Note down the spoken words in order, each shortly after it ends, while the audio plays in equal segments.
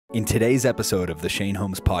In today's episode of the Shane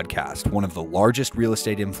Holmes podcast, one of the largest real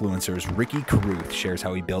estate influencers, Ricky Carruth, shares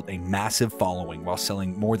how he built a massive following while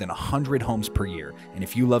selling more than 100 homes per year. And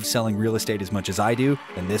if you love selling real estate as much as I do,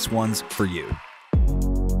 then this one's for you.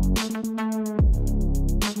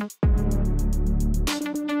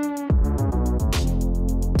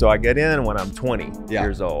 So I get in when I'm 20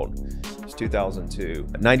 years old. It's 2002.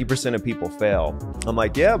 90% of people fail. I'm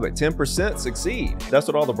like, yeah, but 10% succeed. That's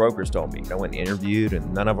what all the brokers told me. I went and interviewed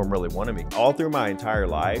and none of them really wanted me. All through my entire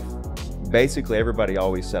life, basically everybody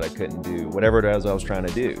always said I couldn't do whatever it is I was trying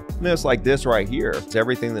to do. And it's like this right here. It's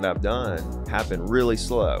everything that I've done happened really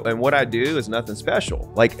slow. And what I do is nothing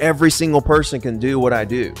special. Like every single person can do what I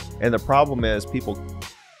do. And the problem is people.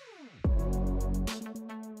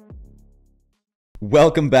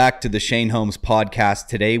 Welcome back to the Shane Holmes podcast.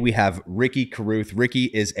 Today we have Ricky Carruth. Ricky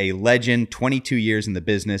is a legend, 22 years in the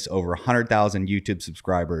business, over 100,000 YouTube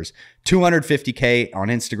subscribers, 250K on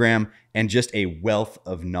Instagram, and just a wealth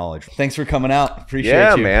of knowledge. Thanks for coming out. Appreciate you.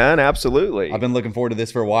 Yeah, man, absolutely. I've been looking forward to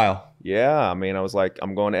this for a while. Yeah, I mean, I was like,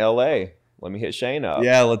 I'm going to LA. Let me hit Shane up.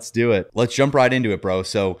 Yeah, let's do it. Let's jump right into it, bro.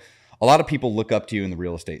 So a lot of people look up to you in the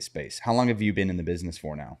real estate space. How long have you been in the business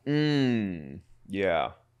for now?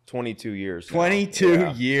 Yeah. 22 years.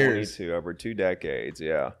 22 years. 22, over 2 decades.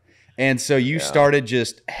 Yeah. And so you started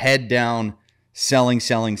just head down, selling.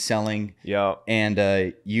 Yeah.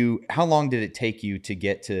 And how long did it take you to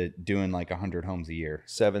get to doing like 100 homes a year?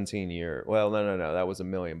 17 years. Well, no. That was $1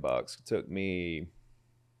 million. It took me,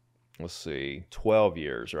 let's see, 12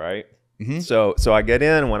 years, right? Mm-hmm. So I get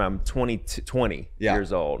in when I'm 20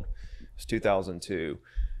 years old. It's 2002.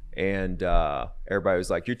 And everybody was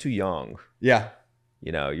like, you're too young. Yeah.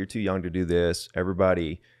 You know, you're too young to do this.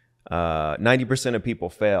 Everybody, 90% of people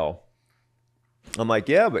fail. I'm like,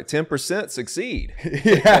 yeah, but 10% succeed.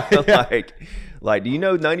 Yeah. like, do you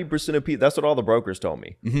know 90% of people? That's what all the brokers told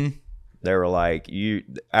me. Mm-hmm. They were like,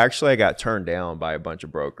 I got turned down by a bunch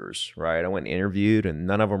of brokers, right? I went and interviewed and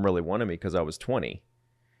none of them really wanted me because I was 20.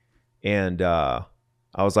 And I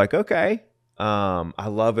was like, okay. I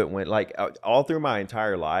love it when, like, all through my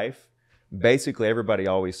entire life, basically everybody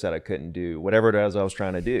always said I couldn't do whatever it is I was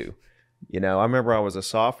trying to do. You know, I remember I was a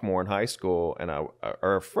sophomore in high school and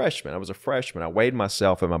or a freshman. I was a freshman. I weighed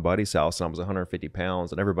myself at my buddy's house and I was 150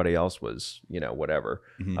 pounds and everybody else was, you know, whatever,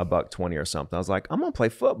 $120 or something. I was like, I'm going to play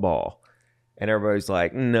football. And everybody's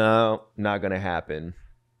like, no, not going to happen.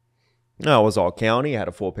 No, I was all county. I had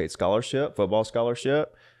a full paid scholarship, football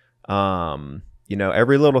scholarship. You know,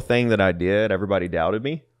 every little thing that I did, everybody doubted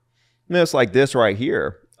me. And it's like this right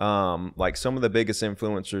here. Like some of the biggest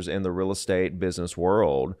influencers in the real estate business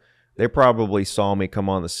world, they probably saw me come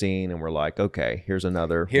on the scene and were like, okay, here's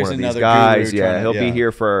another one of these guys. Yeah, he'll be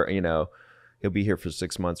here for, you know, he'll be here for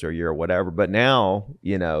 6 months or a year or whatever. But now,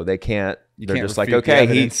 you know, they can't, they're just like, okay,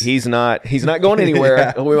 he's not going anywhere.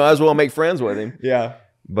 Yeah. We might as well make friends with him. Yeah.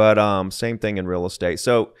 But same thing in real estate.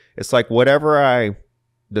 So it's like whatever I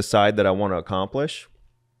decide that I want to accomplish,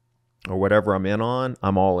 or whatever I'm in on,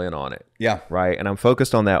 I'm all in on it. Yeah. Right. And I'm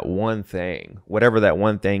focused on that one thing, whatever that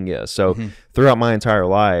one thing is. So throughout my entire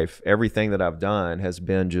life, everything that I've done has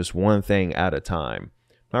been just one thing at a time.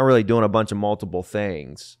 Not really doing a bunch of multiple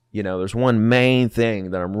things. You know, there's one main thing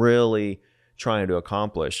that I'm really trying to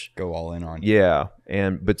accomplish. Go all in on. Yeah.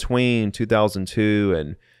 And between 2002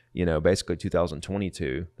 and, you know, basically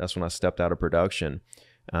 2022, that's when I stepped out of production.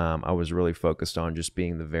 I was really focused on just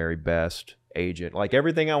being the very best agent. Like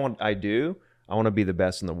everything I want to be the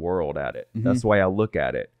best in the world at it. That's the way I look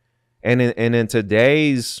at it. And in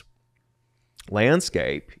today's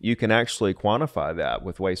landscape, you can actually quantify that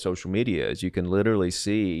with the way social media is. You can literally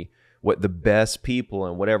see what the best people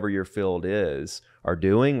in whatever your field is are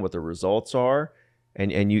doing, what the results are,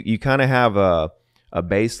 and you kind of have a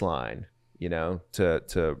baseline, you know,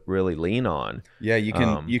 to really lean on. Yeah, you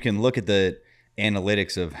can look at the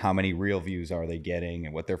analytics of how many real views are they getting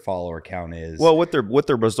and what their follower count is. Well, what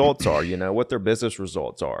their results are, you know, what their business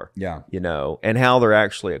results are. Yeah. You know, and how they're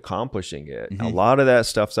actually accomplishing it. A lot of that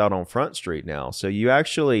stuff's out on Front Street now. So you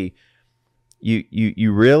actually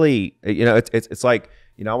you really, you know, it's like,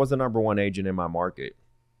 you know, I was the #1 agent in my market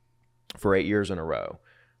for 8 years in a row.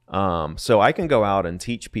 So I can go out and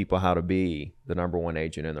teach people how to be the #1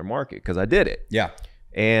 agent in their market because I did it. Yeah.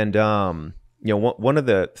 And you know, one of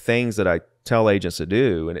the things that I tell agents to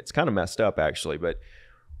do, and it's kind of messed up actually, but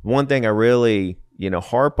one thing I really, you know,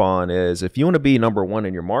 harp on is if you want to be #1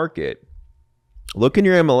 in your market, look in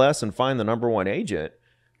your MLS and find the #1 agent,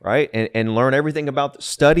 right? And learn everything about,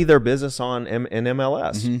 study their business in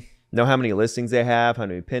MLS. Know how many listings they have, how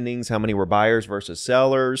many pendings, how many were buyers versus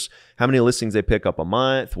sellers, how many listings they pick up a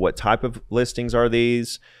month, what type of listings are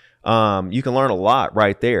these, You can learn a lot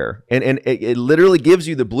right there. And it literally gives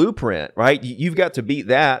you the blueprint, right? You've got to beat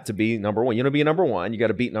that to be number one. You want to be number one, you got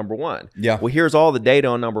to beat number one. Yeah. Well, here's all the data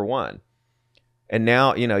on number one. And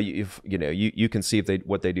now, you can see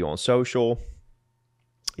what they do on social,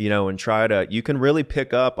 and you can really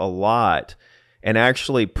pick up a lot and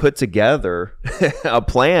actually put together a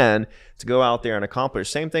plan to go out there and accomplish.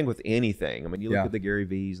 Same thing with anything. I mean, you look at the Gary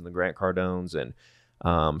V's and the Grant Cardones and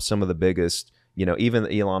some of the biggest, even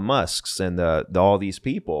the Elon Musks and all these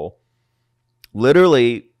people.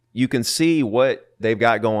 Literally, you can see what they've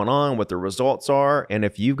got going on, what the results are. And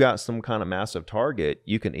if you've got some kind of massive target,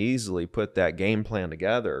 you can easily put that game plan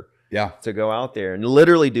together to go out there and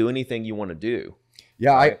literally do anything you want to do.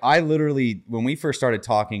 Yeah, right? I literally, when we first started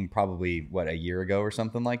talking probably, a year ago or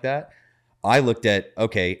something like that, I looked at,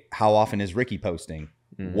 okay, how often is Ricky posting?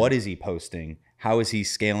 Mm-hmm. What is he posting? How is he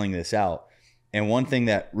scaling this out? And one thing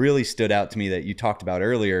that really stood out to me that you talked about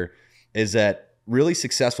earlier is that really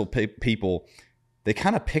successful people, they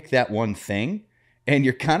kind of pick that one thing, and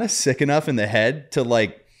you're kind of sick enough in the head to,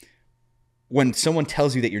 like, when someone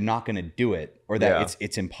tells you that you're not going to do it or that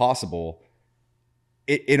it's impossible,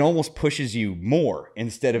 it almost pushes you more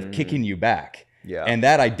instead of kicking you back. Yeah. And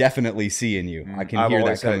that I definitely see in you. I can hear that coming through. I've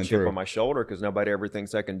always had a chip on my shoulder because nobody ever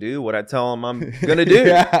thinks I can do what I tell them I'm going to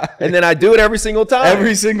do. And then I do it every single time.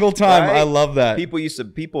 Every single time. Right? I love that. People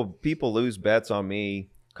lose bets on me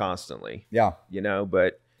constantly. Yeah.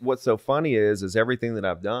 But what's so funny is everything that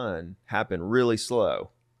I've done happened really slow.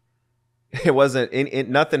 It wasn't,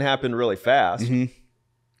 nothing happened really fast.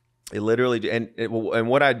 Mm-hmm. It literally, and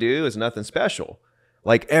what I do is nothing special.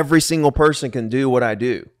 Like, every single person can do what I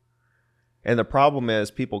do. And the problem is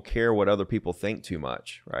people care what other people think too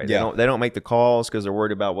much, right? Yeah. They don't make the calls because they're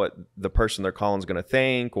worried about what the person they're calling is going to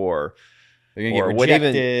think, or they're going to get rejected. What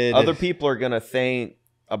even other people are going to think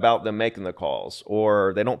about them making the calls,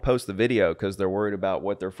 or they don't post the video because they're worried about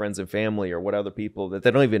what their friends and family or what other people that they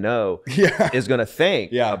don't even know is going to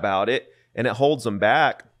think about it, and it holds them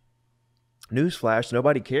back. Newsflash,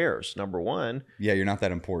 nobody cares, number one. Yeah, you're not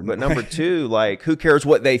that important. But number two, like, who cares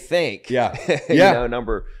what they think? Yeah.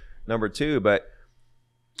 Number two, but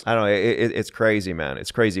I don't know. It's crazy, man.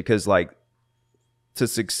 It's crazy because, like, to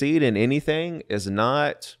succeed in anything is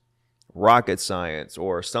not rocket science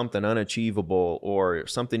or something unachievable or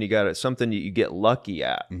something you get lucky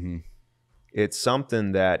at. Mm-hmm. It's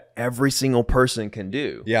something that every single person can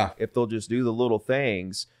do. Yeah. If they'll just do the little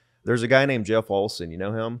things. There's a guy named Jeff Olson. You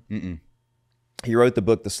know him? Mm-mm. He wrote the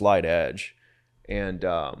book The Slight Edge, and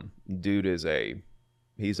dude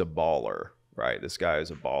he's a baller, right? This guy is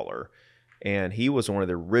a baller, and he was one of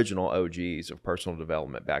the original OGs of personal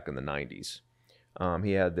development back in the 90s.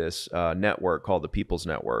 He had this network called the People's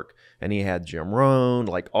Network, and he had Jim Rohn,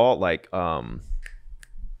 who's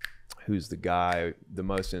the guy, the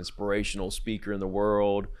most inspirational speaker in the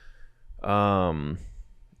world.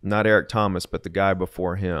 Not Eric Thomas, but the guy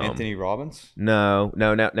before him. Anthony Robbins? No.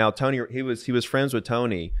 Now Tony, he was friends with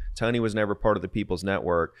Tony. Tony was never part of the People's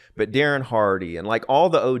Network, but Darren Hardy and, like, all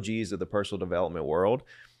the OGs of the personal development world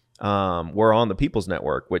were on the People's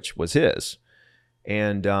Network, which was his.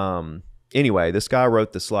 And anyway, this guy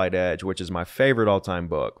wrote The Slight Edge, which is my favorite all-time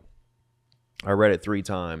book. I read it 3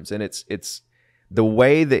 times, and it's the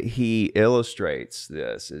way that he illustrates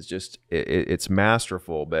this is just it's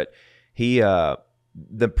masterful. But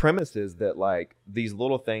the premise is that, like, these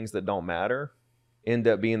little things that don't matter end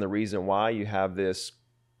up being the reason why you have this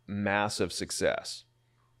massive success,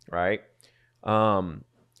 right? And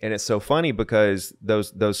it's so funny because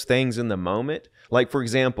those things in the moment, like, for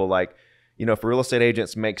example, like, if a real estate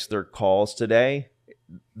agent makes their calls today,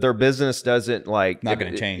 their business doesn't, like, not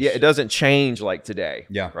going to change. Yeah, it doesn't change like today.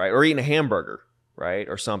 Yeah. Right. Or eating a hamburger, right?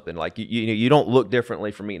 Or something like you don't look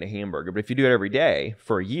differently from eating a hamburger, but if you do it every day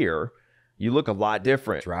for a year, you look a lot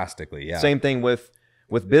different. Drastically, yeah. Same thing with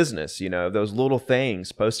business, those little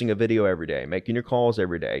things, posting a video every day, making your calls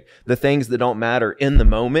every day. The things that don't matter in the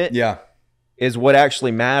moment is what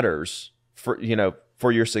actually matters for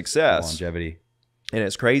your success. Longevity. And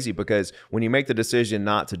it's crazy because when you make the decision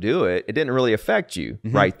not to do it, it didn't really affect you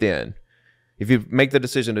right then. If you make the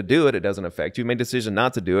decision to do it, it doesn't affect you. You make the decision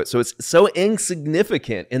not to do it. So it's so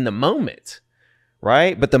insignificant in the moment.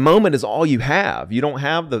 Right? But the moment is all you have. You don't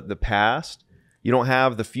have the past. You don't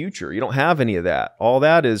have the future. You don't have any of that. All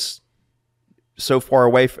that is so far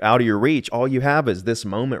away, out of your reach. All you have is this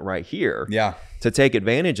moment right here to take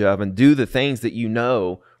advantage of and do the things that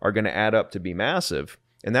are going to add up to be massive.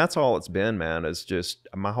 And that's all it's been, man. Is just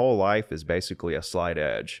my whole life is basically a slight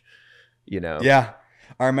edge, Yeah.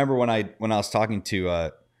 I remember when I was talking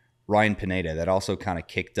to Ryan Pineda, that also kind of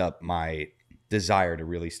kicked up my desire to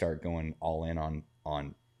really start going all in on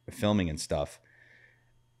filming and stuff,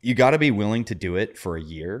 you got to be willing to do it for a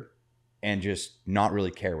year and just not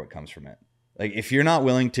really care what comes from it. Like if you're not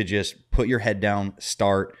willing to just put your head down,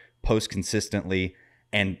 start, post consistently,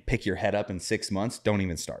 and pick your head up in 6 months, don't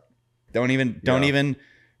even start. Don't even,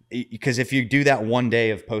 because if you do that one day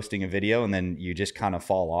of posting a video and then you just kind of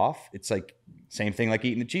fall off, it's like same thing like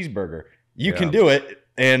eating a cheeseburger. You can do it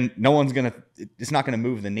and no one's going to, it's not going to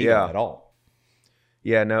move the needle at all.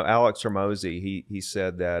 Yeah, no, Alex Hormozy, he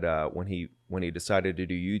said that when he decided to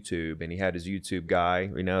do YouTube and he had his YouTube guy,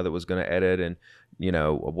 that was going to edit and,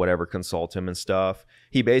 whatever, consult him and stuff,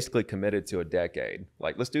 he basically committed to a decade.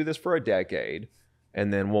 Like, let's do this for a decade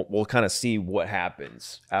and then we'll kind of see what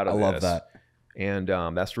happens out of this. I love that.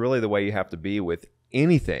 And that's really the way you have to be with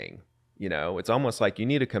anything. It's almost like you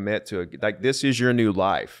need to commit to like this is your new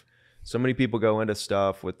life. So many people go into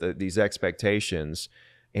stuff with these expectations,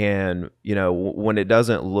 and when it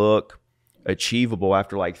doesn't look achievable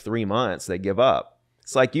after like 3 months, they give up.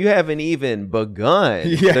 It's like you haven't even begun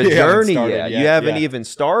the journey yet. You haven't even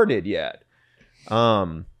started yet.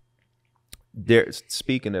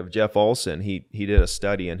 Speaking of Jeff Olson, he did a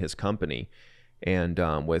study in his company, and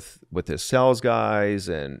with his sales guys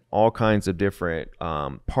and all kinds of different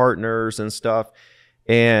partners and stuff.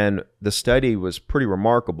 And the study was pretty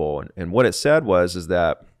remarkable. And what it said is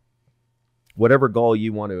that whatever goal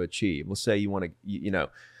you want to achieve, let's say you want to,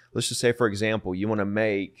 let's just say, for example, you want to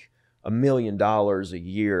make $1 million a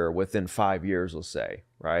year within 5 years, let's say,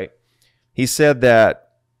 right? He said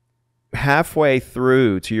that halfway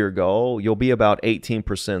through to your goal, you'll be about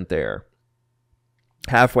 18% there.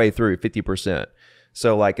 Halfway through, 50%.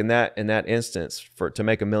 So like in that instance, to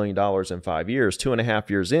make $1 million in 5 years, 2.5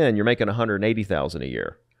 years in, you're making $180,000 a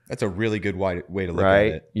year. That's a really good way to look at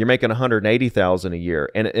it. You're making $180,000 a year,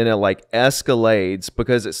 and it like escalates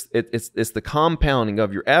because it's the compounding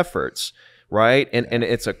of your efforts, right? And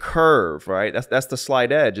it's a curve, right? That's the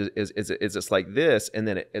slight edge. It's like this, and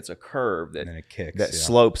then it's a curve that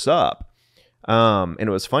slopes up. And it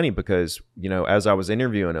was funny because as I was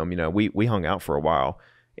interviewing him, we hung out for a while,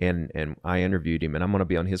 and I interviewed him, and I'm going to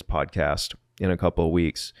be on his podcast in a couple of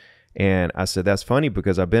weeks. And I said, that's funny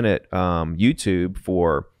because I've been at YouTube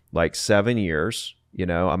for like 7 years.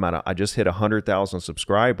 I just hit 100,000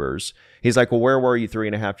 subscribers. He's like, well, where were you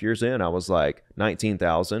 3.5 years in? I was like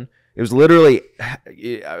 19,000. It was literally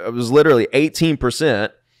 18%,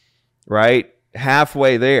 right?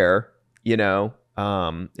 Halfway there,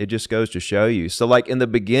 it just goes to show you. So like in the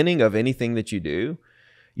beginning of anything that you do,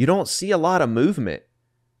 you don't see a lot of movement.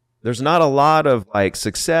 There's not a lot of like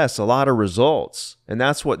success, a lot of results. And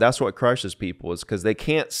that's what crushes people, is because they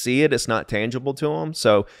can't see it. It's not tangible to them.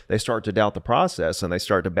 So they start to doubt the process and they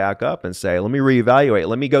start to back up and say, let me reevaluate.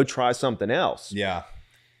 Let me go try something else. Yeah.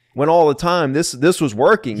 When all the time this was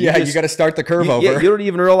working. Yeah, you got to start the curve over. You don't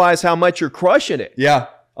even realize how much you're crushing it. Yeah.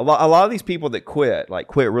 A lot of these people that quit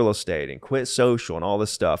real estate and quit social and all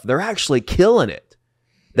this stuff, they're actually killing it.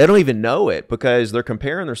 They don't even know it because they're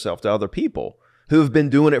comparing themselves to other people who've been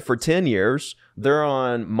doing it for 10 years. They're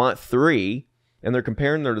on month 3 and they're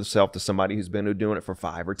comparing themselves to somebody who's been doing it for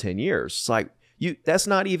 5 or 10 years. It's like that's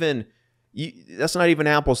not even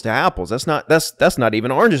apples to apples. That's not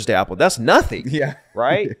even oranges to apple. That's nothing. Yeah.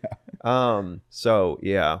 Right? Yeah. So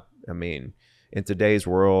yeah, I mean, in today's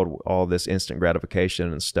world, all this instant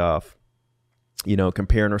gratification and stuff,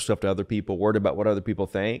 comparing ourselves to other people, worried about what other people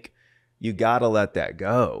think, you got to let that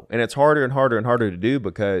go. And it's harder and harder and harder to do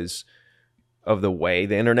because of the way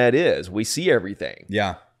the internet is. We see everything.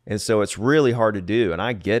 Yeah. And so it's really hard to do, and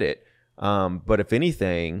I get it. But if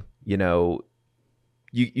anything, you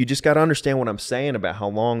just got to understand what I'm saying about how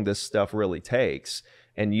long this stuff really takes,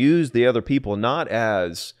 and use the other people not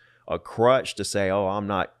as a crutch to say, oh, I'm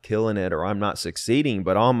not killing it or I'm not succeeding,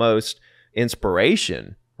 but almost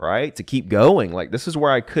inspiration, right? To keep going. Like, this is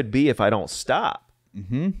where I could be if I don't stop.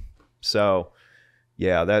 Mm-hmm. So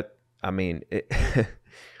yeah,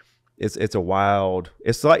 it's a wild,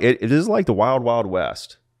 it is like the wild, wild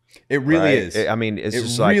west. It really is. It's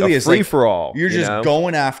just like a free for all. You're just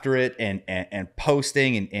going after it and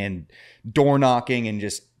posting and door knocking and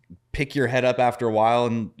just pick your head up after a while,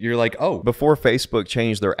 and you're like, oh. Before Facebook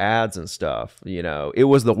changed their ads and stuff, it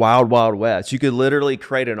was the wild, wild west. You could literally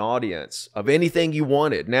create an audience of anything you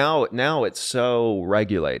wanted. Now it's so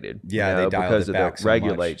regulated. Yeah, they dialed because it of back the so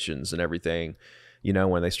regulations and everything.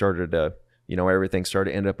 When they started to, everything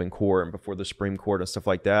started to end up in court and before the Supreme Court and stuff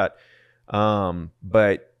like that.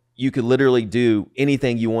 But you could literally do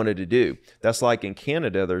anything you wanted to do. That's like in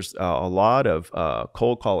Canada, there's a lot of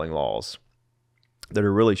cold calling laws that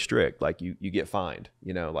are really strict. Like you get fined,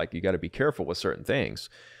 like you got to be careful with certain things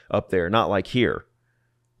up there. Not like here,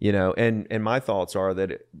 you know, and my thoughts are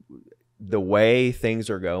that the way things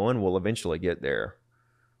are going, we'll eventually get there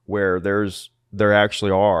where there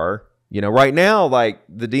actually are, you know, right now, like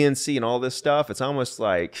the DNC and all this stuff, it's almost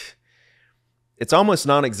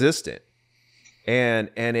non-existent. And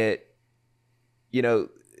it, you know,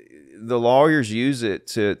 the lawyers use it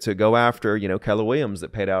to go after, you know, Keller Williams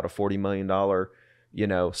that paid out a $40 million, you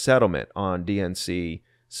know, settlement on DNC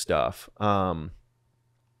stuff.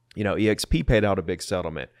 You know, EXP paid out a big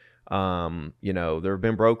settlement. You know, there have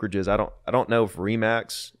been brokerages. I don't know if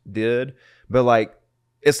Remax did, but like,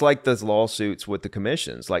 it's like those lawsuits with the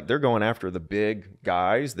commissions. Like they're going after the big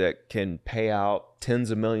guys that can pay out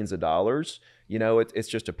tens of millions of dollars. You know, it's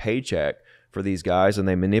just a paycheck for these guys, and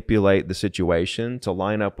they manipulate the situation to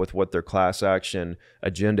line up with what their class action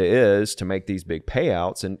agenda is to make these big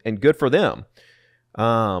payouts, and good for them.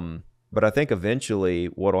 But I think eventually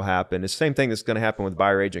what'll happen is the same thing that's going to happen with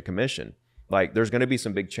buyer agent commission. Like there's going to be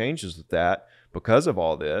some big changes with that because of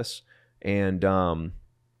all this. And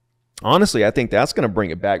honestly, I think that's going to bring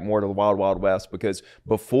it back more to the wild, wild west, because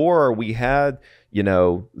before we had, you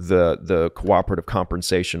know, the cooperative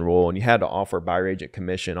compensation rule, and you had to offer buyer agent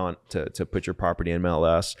commission on to put your property in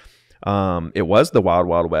MLS. It was the wild,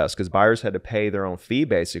 wild west because buyers had to pay their own fee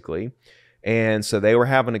basically. And so they were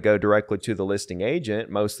having to go directly to the listing agent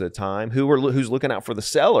most of the time, who's looking out for the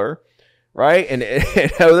seller, right? And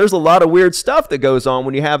there's a lot of weird stuff that goes on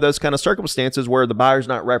when you have those kind of circumstances where the buyer's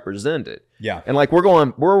not represented. Yeah. And like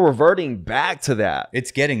we're reverting back to that.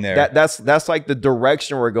 It's getting there. That's like the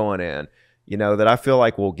direction we're going in, you know, that I feel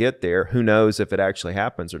like we'll get there. Who knows if it actually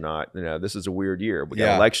happens or not? You know, this is a weird year. We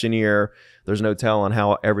got election year. There's no telling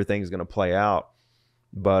how everything's going to play out.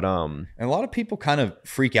 But and a lot of people kind of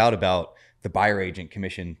freak out about the buyer agent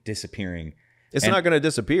commission disappearing. It's not going to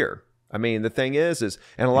disappear. I mean, the thing is,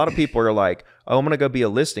 and a lot of people are like, oh, I'm going to go be a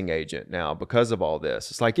listing agent now because of all this.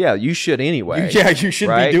 It's like, yeah, you should anyway. Yeah, you should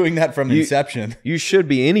be doing that from inception. You should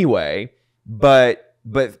be anyway. But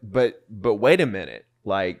wait a minute.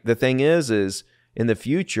 Like the thing is in the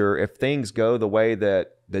future, if things go the way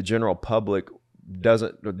that the general public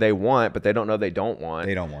they want, but they don't know they don't want.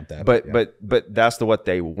 They don't want that. But that's what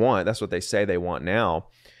they want. That's what they say they want now.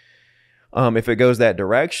 If it goes that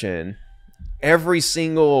direction, every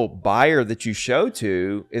single buyer that you show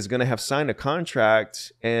to is going to have signed a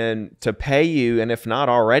contract and to pay you, and if not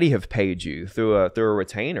already have paid you through a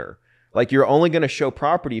retainer. Like you're only going to show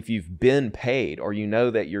property if you've been paid, or you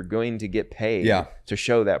know that you're going to get paid to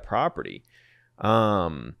show that property.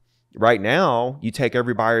 Right now, you take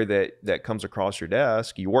every buyer that comes across your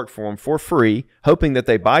desk, you work for them for free, hoping that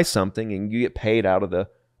they buy something and you get paid out of the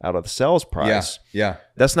sales price. Yeah.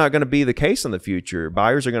 That's not going to be the case in the future.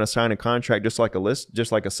 Buyers are going to sign a contract just like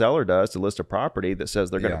a seller does to list a property that says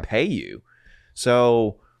they're going to pay you.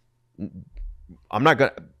 So I'm not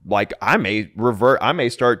going to, like, I may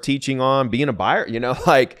start teaching on being a buyer, you know,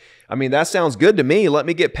 like, I mean, that sounds good to me. Let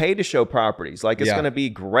me get paid to show properties. Like, it's going to be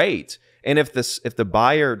great. And if the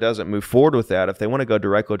buyer doesn't move forward with that, if they want to go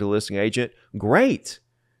directly to a listing agent, great.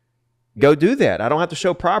 Go do that. I don't have to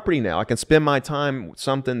show property now. I can spend my time with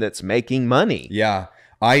something that's making money. Yeah.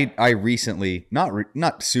 I recently,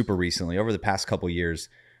 not super recently, over the past couple of years,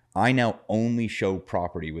 I now only show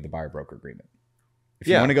property with a buyer broker agreement. If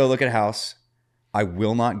you want to go look at a house, I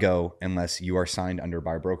will not go unless you are signed under a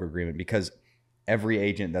buyer broker agreement, because every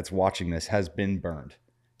agent that's watching this has been burned.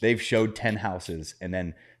 They've showed 10 houses and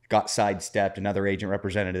then got sidestepped. Another agent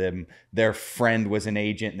represented them. Their friend was an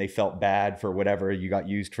agent and they felt bad for whatever you got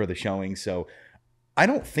used for the showing. So I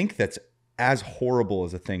don't think that's as horrible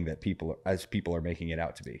as a thing that people are making it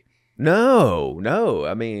out to be. No.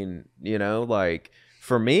 I mean, you know, like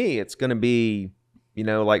for me, it's going to be, you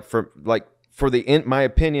know, my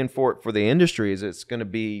opinion for the industry is it's going to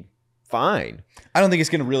be fine. I don't think it's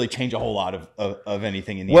going to really change a whole lot of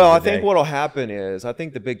anything in the Well, end I of the think day. what'll happen is, I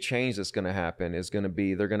think the big change that's going to happen is going to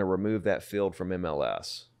be they're going to remove that field from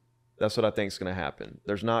MLS. That's what I think is going to happen.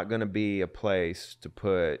 There's not going to be a place to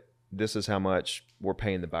put, this is how much we're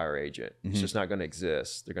paying the buyer agent. It's just not going to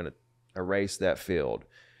exist. They're going to erase that field.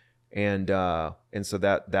 And so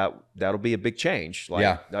that'll be a big change.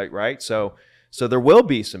 Right. So there will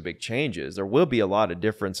be some big changes. There will be a lot of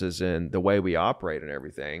differences in the way we operate and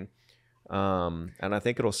everything. And I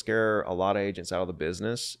think it'll scare a lot of agents out of the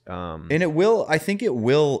business. And I think it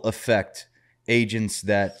will affect agents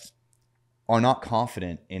that are not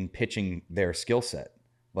confident in pitching their skill set.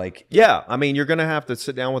 Like, yeah, I mean, you're going to have to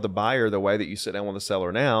sit down with a buyer the way that you sit down with a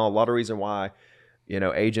seller now. A lot of reason why, you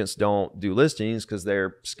know, agents don't do listings because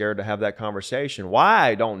they're scared to have that conversation. Why?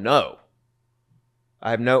 I don't know.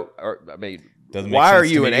 Why are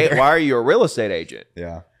you a real estate agent?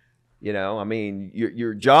 Yeah. You know, I mean,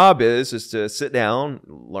 your job is to sit down,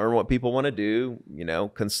 learn what people want to do, you know,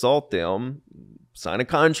 consult them, sign a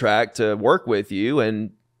contract to work with you, and,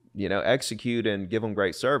 you know, execute and give them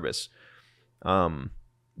great service.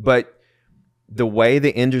 But the way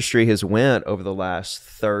the industry has went over the last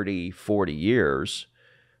 30, 40 years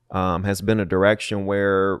has been a direction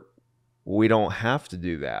where we don't have to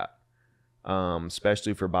do that.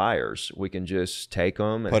 Especially for buyers, we can just take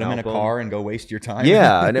them and put them in a car and go waste your time.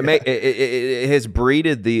 Yeah, and it has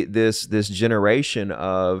breeded this generation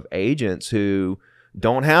of agents who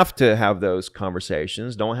don't have to have those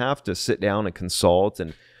conversations, don't have to sit down and consult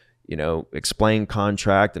and, you know, explain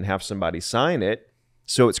contract and have somebody sign it.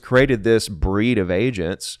 So it's created this breed of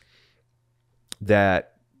agents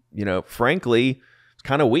that, you know, frankly, it's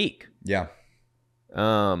kind of weak. Yeah.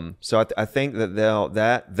 So I think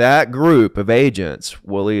that that group of agents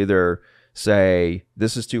will either say,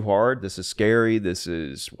 this is too hard, this is scary, this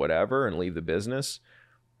is whatever, and leave the business.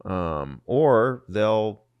 Or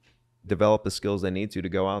they'll develop the skills they need to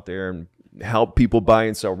go out there and help people buy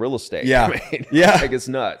and sell real estate. Yeah. I mean, yeah. Like, it's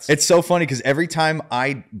nuts. It's so funny because every time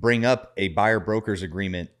I bring up a buyer broker's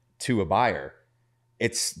agreement to a buyer,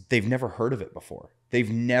 they've never heard of it before. They've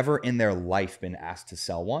never in their life been asked to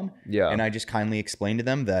sell one. Yeah. And I just kindly explain to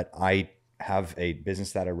them that I have a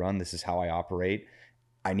business that I run. This is how I operate.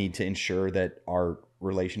 I need to ensure that our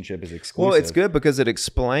relationship is exclusive. Well, it's good because it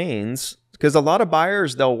explains, because a lot of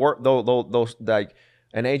buyers, they'll like,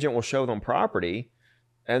 an agent will show them property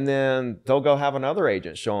and then they'll go have another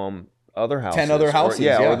agent show them other houses. 10 other houses.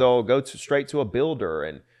 Or they'll go straight to a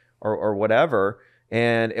builder or whatever.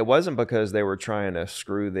 And it wasn't because they were trying to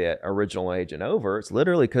screw the original agent over. It's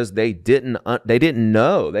literally because they didn't know. They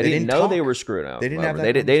didn't know they were screwing out. They didn't have that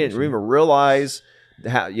They didn't even realize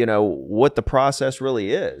how, you know, what the process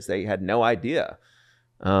really is. They had no idea.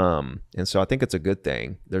 And so I think it's a good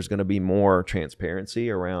thing. There's going to be more transparency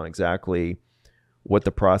around exactly what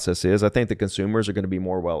the process is. I think the consumers are going to be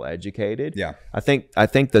more well educated. Yeah. I think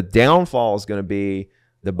the downfall is going to be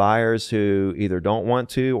the buyers who either don't want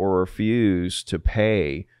to or refuse to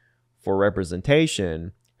pay for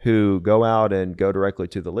representation, who go out and go directly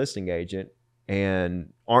to the listing agent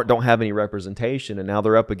and don't have any representation, and now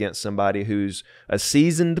they're up against somebody who's a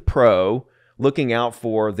seasoned pro looking out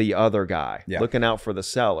for the other guy, looking out for the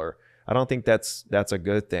seller. I don't think that's a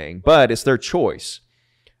good thing, but it's their choice.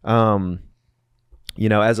 You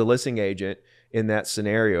know, as a listing agent in that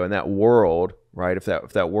scenario, in that world, right? If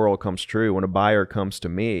that world comes true, when a buyer comes to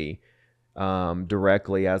me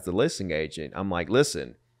directly as the listing agent, I'm like,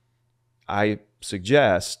 listen, I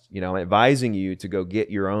suggest, you know, advising you to go get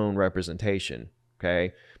your own representation,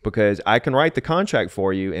 okay? Because I can write the contract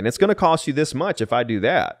for you, and it's going to cost you this much if I do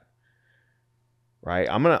that, right?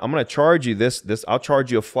 I'm gonna charge you this. I'll charge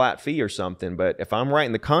you a flat fee or something, but if I'm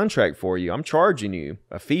writing the contract for you, I'm charging you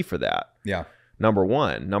a fee for that. Yeah. Number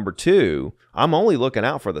one. Number two, I'm only looking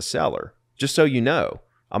out for the seller. Just so you know,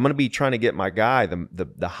 I'm going to be trying to get my guy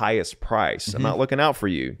the highest price. Mm-hmm. I'm not looking out for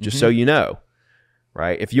you, just so you know,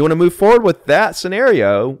 right? If you want to move forward with that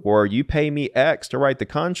scenario, or you pay me X to write the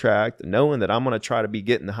contract, knowing that I'm going to try to be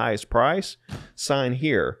getting the highest price, sign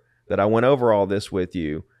here that I went over all this with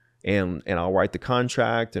you, and I'll write the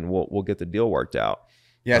contract, and we'll get the deal worked out.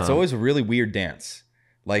 Yeah, it's always a really weird dance.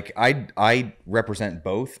 Like I represent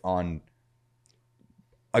both on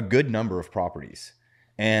a good number of properties,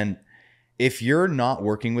 and if you're not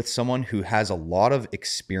working with someone who has a lot of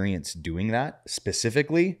experience doing that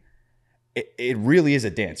specifically, it really is a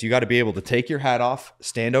dance. You got to be able to take your hat off,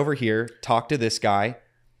 stand over here, talk to this guy,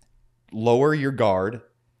 lower your guard,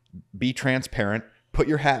 be transparent, put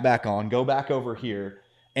your hat back on, go back over here.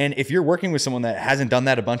 And if you're working with someone that hasn't done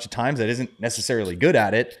that a bunch of times, that isn't necessarily good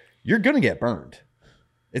at it, you're going to get burned.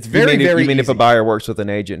 It's very easy. You mean if a buyer works with an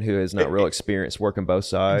agent who is not real experienced working both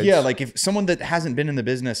sides? Yeah, like if someone that hasn't been in the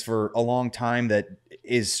business for a long time that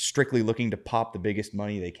is strictly looking to pop the biggest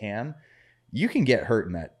money they can, you can get hurt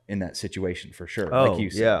in that situation for sure. Oh, like you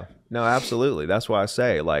said. Yeah. No, absolutely. That's why I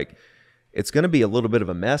say, like, it's going to be a little bit of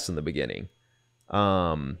a mess in the beginning.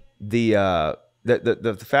 The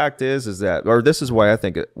fact is that, or this is why I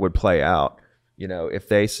think it would play out. You know, if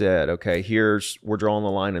they said, okay, we're drawing the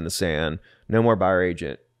line in the sand, no more buyer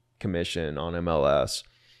agent commission on MLS.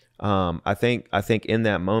 I think in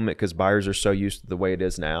that moment, because buyers are so used to the way it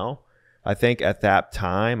is now, I think at that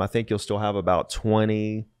time, I think you'll still have about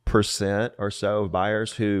 20% or so of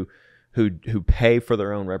buyers who pay for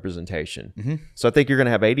their own representation. Mm-hmm. So I think you're going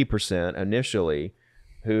to have 80% initially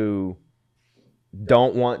who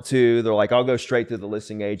don't want to. They're like, I'll go straight to the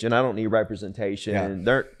listing agent. I don't need representation.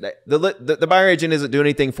 The buyer agent isn't doing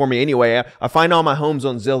anything for me anyway. I find all my homes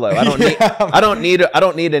on Zillow. I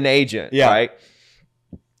don't need an agent. Right.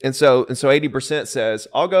 And so 80% says,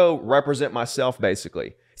 I'll go represent myself.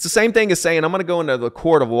 Basically, it's the same thing as saying I'm going to go into the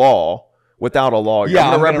court of law without a lawyer.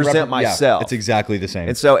 I'm going to represent myself. It's exactly the same.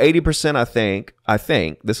 And so 80%, I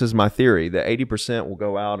think this is my theory, that 80% will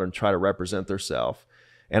go out and try to represent themselves.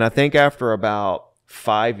 And I think after about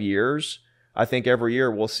 5 years, I think every year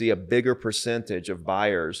we'll see a bigger percentage of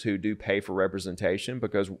buyers who do pay for representation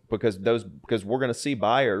because we're going to see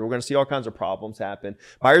buyers. We're going to see all kinds of problems happen.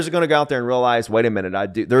 Buyers are going to go out there and realize, wait a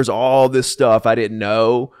minute, there's all this stuff I didn't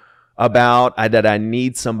know about, that I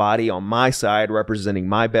need somebody on my side representing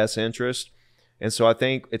my best interest. And so I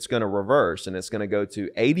think it's going to reverse, and it's going to go to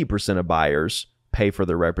 80% of buyers pay for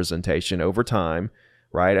their representation over time,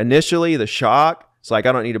 right? Initially, the shock, it's like,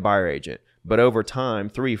 I don't need a buyer agent. But over time,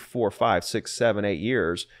 3, 4, 5, 6, 7, 8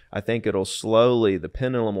 years, I think it'll slowly, the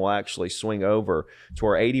pendulum will actually swing over to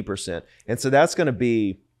our 80%. And so that's going to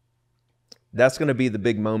be the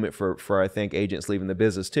big moment for I think agents leaving the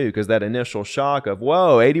business too, because that initial shock of,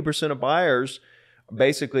 whoa, 80% of buyers,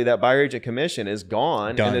 basically that buyer agent commission is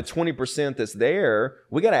gone. And the 20% that's there,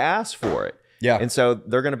 we got to ask for it. Yeah. And so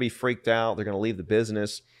they're going to be freaked out. They're going to leave the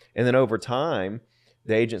business. And then over time,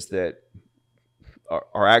 the agents that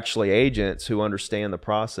are actually agents who understand the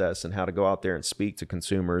process and how to go out there and speak to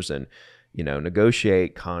consumers and,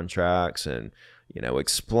 negotiate contracts and,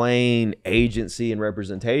 explain agency and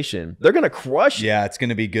representation, they're going to crush it. Yeah, it's going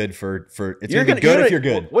to be good it's going to be good if you're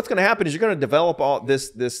good. What's going to happen is you're going to develop all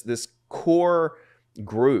this core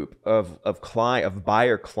group of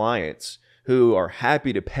buyer clients who are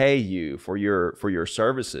happy to pay you for your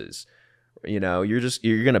services. You're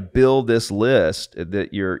going to build this list, that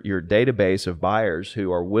your database of buyers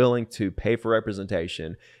who are willing to pay for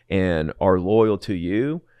representation and are loyal to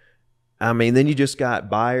you. I mean, then you just got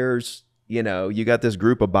buyers, you got this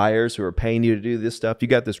group of buyers who are paying you to do this stuff. You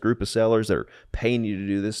got this group of sellers that are paying you to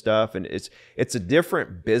do this stuff. And it's a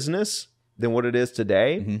different business than what it is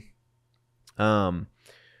today. Mm-hmm.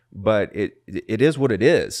 But it is what it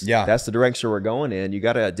is. Yeah. That's the direction we're going in. You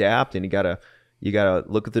got to adapt, and you got to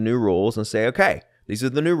look at the new rules and say, okay, these are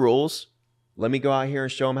the new rules. Let me go out here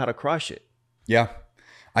and show them how to crush it. Yeah.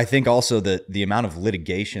 I think also the amount of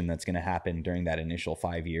litigation that's going to happen during that initial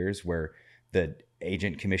 5 years where the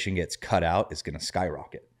agent commission gets cut out is going to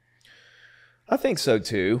skyrocket. I think so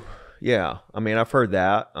too. Yeah. I mean, I've heard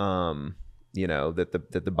that,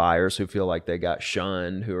 that the buyers who feel like they got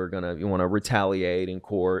shunned, who are going to want to retaliate in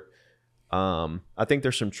court. I think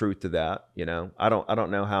there's some truth to that. I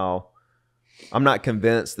don't know how. I'm not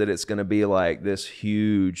convinced that it's going to be like this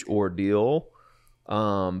huge ordeal,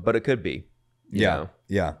 but it could be. Yeah.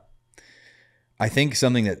 I think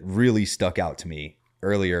something that really stuck out to me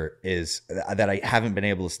earlier is that I haven't been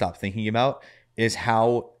able to stop thinking about is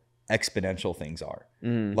how exponential things are.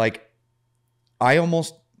 Mm. Like, I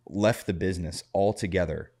almost left the business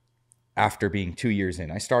altogether after being 2 years in.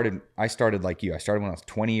 I started like you. I started when I was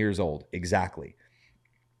 20 years old, exactly.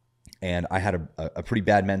 And I had a pretty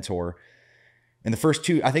bad mentor. In the first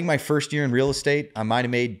I think my first year in real estate, I might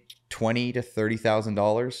have made $20,000 to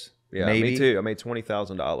 $30,000. Yeah, maybe. Me too. I made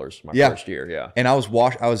 $20,000 my first year. Yeah. And I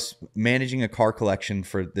was managing a car collection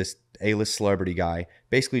for this A-list celebrity guy,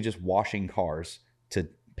 basically just washing cars to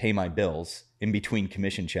pay my bills in between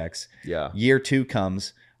commission checks. Yeah. Year 2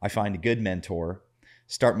 comes, I find a good mentor,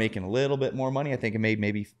 start making a little bit more money. I think I made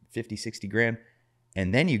maybe 50, 60 grand.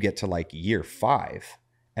 And then you get to like year 5,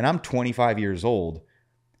 and I'm 25 years old,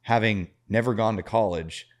 having never gone to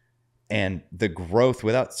college, and the growth,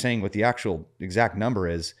 without saying what the actual exact number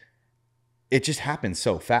is, it just happens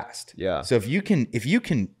so fast. Yeah. So if you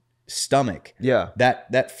can stomach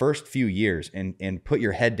that first few years and put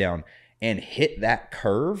your head down and hit that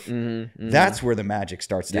curve, that's where the magic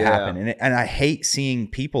starts to happen. And I hate seeing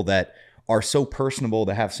people that are so personable,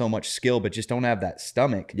 to have so much skill, but just don't have that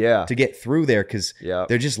stomach to get through there, because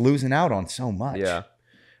they're just losing out on so much. Yeah.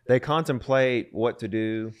 They contemplate what to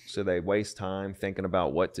do, so they waste time thinking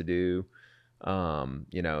about what to do. And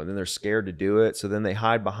then they're scared to do it, so then they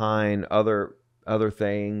hide behind other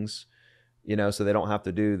things, so they don't have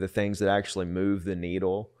to do the things that actually move the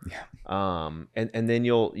needle. Yeah. And then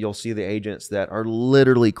you'll see the agents that are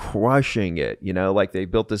literally crushing it. Like they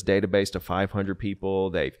built this database to 500 people.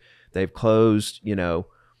 They've closed,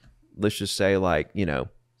 let's just say like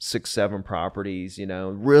 6-7 properties.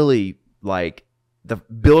 Really like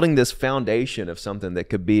building this foundation of something that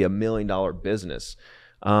could be $1 million business.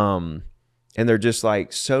 And they're just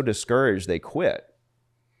like so discouraged they quit.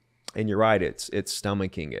 And you're right, it's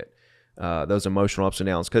stomaching it. those emotional ups and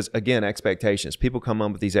downs. Because again, expectations. People come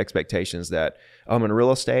up with these expectations that, oh, I'm in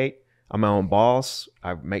real estate. I'm my own boss.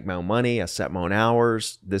 I make my own money. I set my own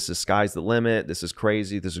hours. This is sky's the limit. This is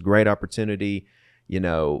crazy. This is a great opportunity. You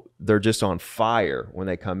know, they're just on fire when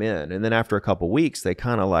they come in. And then after a couple of weeks, they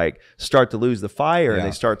kind of like start to lose the fire and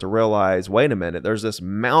they start to realize, wait a minute, there's this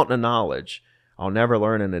mountain of knowledge I'll never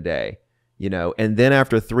learn in a day. You know, and then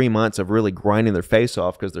after 3 months of really grinding their face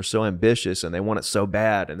off because they're so ambitious and they want it so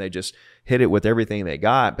bad and they just hit it with everything they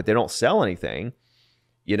got, but they don't sell anything,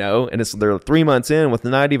 you know, and they're 3 months in with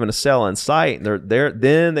not even a sell in sight. And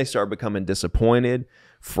then they start becoming disappointed,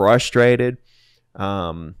 frustrated.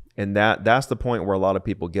 And that's the point where a lot of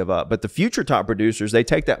people give up. But the future top producers, they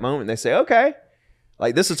take that moment and they say, okay,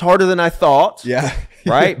 like this is harder than I thought. Yeah.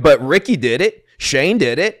 Right. But Ricky did it. Shane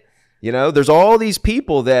did it. You know, there's all these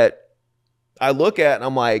people that I look at and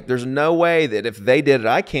I'm like, there's no way that if they did it,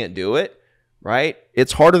 I can't do it, right?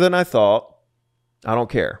 It's harder than I thought. I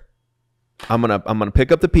don't care. I'm gonna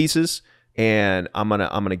pick up the pieces and I'm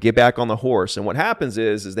gonna get back on the horse. And what happens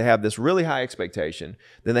is they have this really high expectation,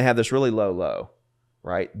 then they have this really low,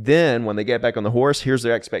 right? Then when they get back on the horse, here's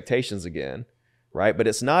their expectations again, right? But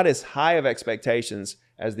it's not as high of expectations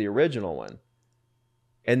as the original one.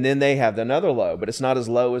 And then they have another low, but it's not as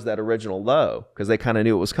low as that original low because they kind of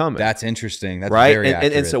knew it was coming. That's interesting. That's right. very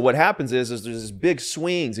accurate. And so what happens is there's these big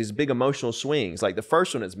swings, these big emotional swings. Like the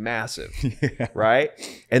first one is massive, right?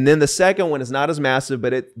 And then the second one is not as massive,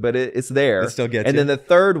 but it's there. It still gets and you. then the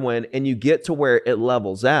third one, and you get to where it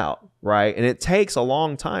levels out, right? And it takes a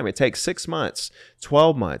long time. It takes 6 months,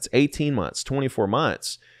 12 months, 18 months, 24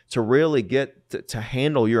 months to really get to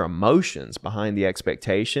handle your emotions behind the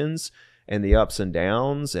expectations and the ups and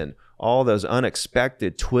downs and all those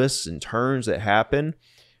unexpected twists and turns that happen.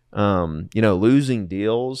 You know, losing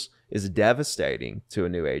deals is devastating to a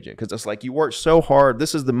new agent because it's like you work so hard.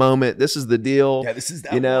 This is the moment. This is the deal. Yeah, this is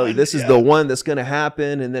that you know, one. this is the one that's going to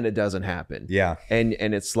happen, and then it doesn't happen. Yeah, and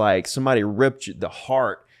it's like somebody ripped the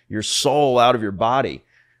heart, your soul out of your body.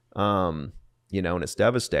 You know, and it's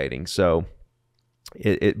devastating. So.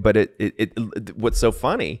 What's so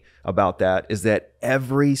funny about that is that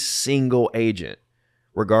every single agent,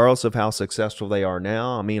 regardless of how successful they are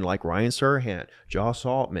now, I mean, like Ryan Serhant, Josh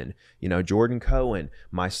Altman, you know, Jordan Cohen,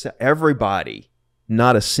 myself, everybody,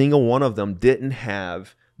 not a single one of them didn't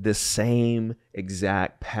have the same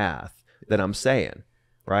exact path that I'm saying,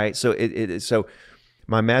 right? So so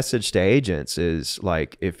my message to agents is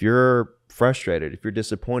like, if you're frustrated, if you're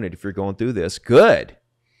disappointed, if you're going through this, good.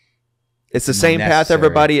 It's the same path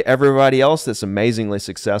everybody else that's amazingly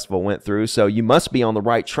successful went through. So you must be on the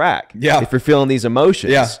right track. Yeah. If you're feeling these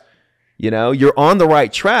emotions, yeah. You know, you're on the right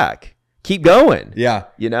track. Keep going. Yeah.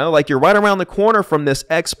 You know, like you're right around the corner from this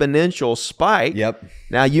exponential spike. Yep.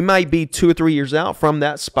 Now you might be 2 or 3 years out from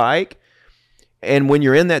that spike. And when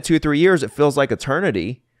you're in that 2 or 3 years, it feels like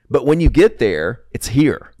eternity. But when you get there, it's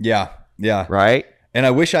here. Yeah. Yeah. Right. And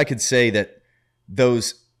I wish I could say that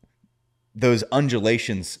those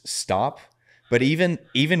undulations stop, but even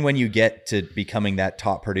when you get to becoming that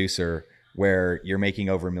top producer where you're making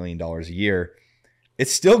over $1 million a year,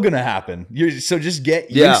 it's still gonna happen. So just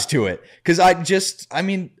get used to it. Because I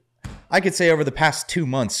mean, I could say over the past 2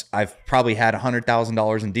 months, I've probably had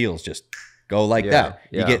 $100,000 in deals just go like that.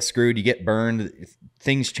 You get screwed, you get burned,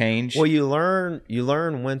 things change. Well, you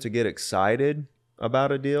learn when to get excited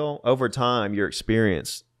about a deal. Over time, your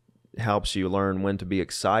experience helps you learn when to be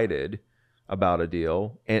excited about a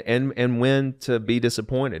deal and when to be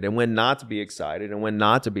disappointed and when not to be excited and when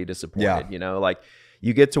not to be disappointed. Yeah. You know, like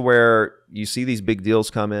you get to where you see these big deals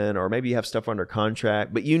come in, or maybe you have stuff under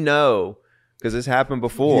contract, but you know, because this happened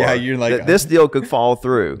before, yeah, you're like, that this deal could fall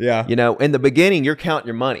through. Yeah. You know, in the beginning, you're counting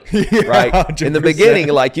your money, Yeah, right? 100%. In the beginning,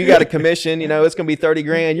 like you got a commission, you know, it's going to be 30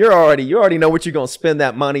 grand. You already know what you're going to spend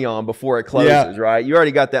that money on before it closes, right? You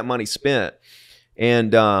already got that money spent.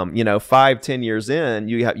 And, you know, 5-10 years in,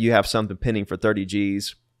 you have something pending for 30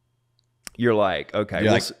 G's. You're like, okay,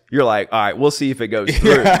 you're like, all right, we'll see if it goes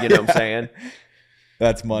through. You know what I'm saying?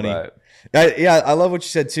 That's money. But, yeah, I love what you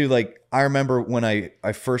said too. Like, I remember when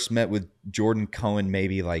I first met with Jordan Cohen,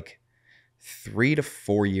 maybe like 3 to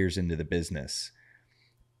 4 years into the business.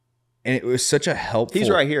 And it was such a helpful. He's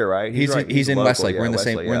right here, right? He's in local, Westlake. yeah, We're in the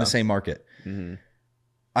Westlake, same. We're in the same market. Mm-hmm.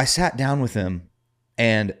 I sat down with him,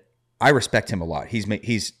 and I respect him a lot.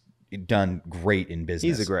 He's done great in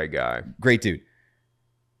business. He's a great guy. Great dude.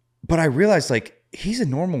 But I realized, like, he's a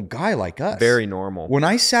normal guy like us. Very normal. When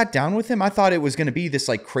I sat down with him, I thought it was going to be this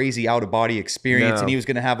like crazy out of body experience, and he was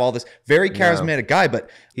going to have all this very charismatic guy. But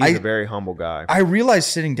he's a very humble guy. I realized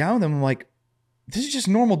sitting down with him, I'm like, this is just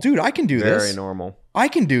normal dude. I can do this. Very normal. I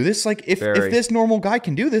can do this. Like, if this normal guy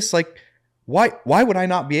can do this, like, Why would I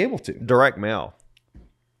not be able to? Direct mail.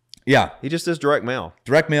 Yeah. He just does direct mail.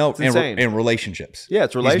 Direct mail and relationships. Yeah,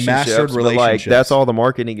 it's relationships. Mastered relationships. But like, that's all the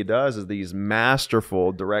marketing he does is these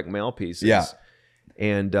masterful direct mail pieces. Yeah.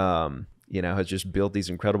 And, you know, has just built these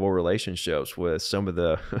incredible relationships with some of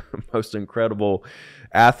the most incredible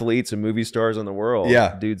athletes and movie stars in the world.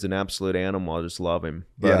 Yeah. Dude's an absolute animal. I just love him.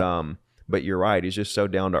 But you're right. He's just so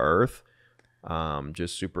down to earth.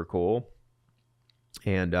 Just super cool.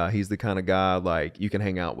 And he's the kind of guy like you can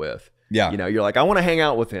hang out with. Yeah. You know, you're like, I want to hang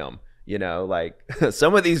out with him. You know, like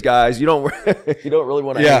some of these guys you don't really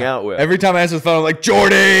want to hang out with. Every time I answer the phone, I'm like,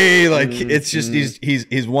 Jordy. Like it's just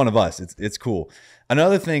he's one of us. It's cool.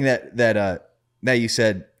 Another thing that you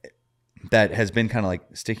said that has been kind of like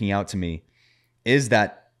sticking out to me is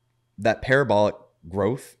that parabolic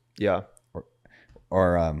growth. Yeah.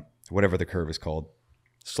 Or whatever the curve is called.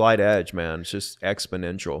 Slight edge, man. It's just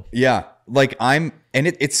exponential. Yeah. Like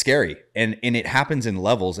it's scary and it happens in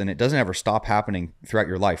levels and it doesn't ever stop happening throughout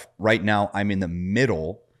your life. Right now, I'm in the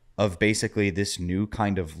middle of basically this new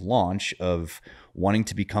kind of launch of wanting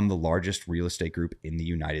to become the largest real estate group in the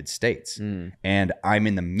United States. And I'm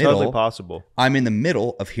in the middle. Totally possible. I'm in the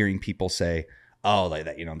middle of hearing people say, oh, like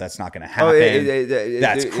that, you know, that's not going to happen.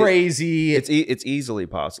 That's crazy. It's easily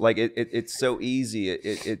possible. Like it's so easy.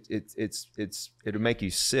 It'll make you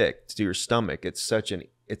sick to your stomach. It's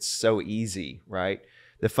so easy, right?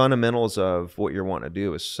 The fundamentals of what you're wanting to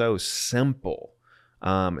do is so simple.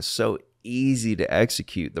 It's so easy to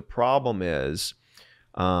execute. The problem is,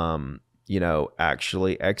 you know,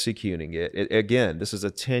 actually executing it. Again, this is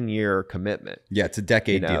a 10-year commitment. Yeah, it's a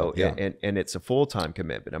decade deal. Yeah, and it's a full-time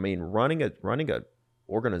commitment. I mean, running a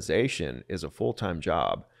organization is a full-time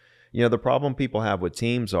job. You know, the problem people have with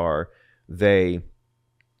teams are they're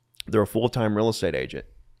a full-time real estate agent,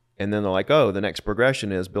 and then they're like, oh, the next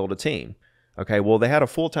progression is build a team. Okay, well, they had a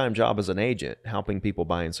full-time job as an agent helping people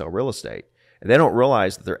buy and sell real estate, and they don't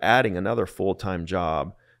realize that they're adding another full-time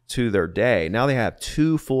job to their day. Now they have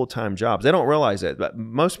 2 full-time jobs. They don't realize it, but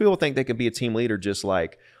most people think they can be a team leader just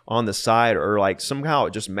like on the side, or like somehow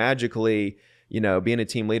it just magically, you know, being a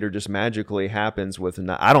team leader just magically happens with.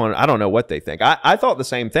 I don't know what they think. I thought the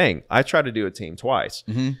same thing. I tried to do a team twice,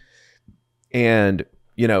 and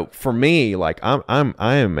you know, for me, like I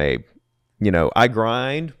am a, you know, I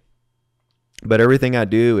grind, but everything I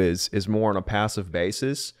do is more on a passive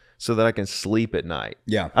basis so that I can sleep at night.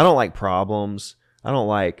 Yeah, I don't like problems. I don't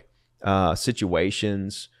like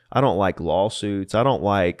situations. I don't like lawsuits. I don't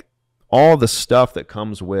like all the stuff that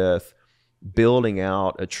comes with building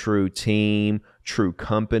out a true team, true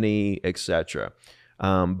company, etc.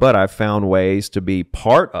 But I've found ways to be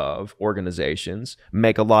part of organizations,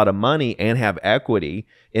 make a lot of money, and have equity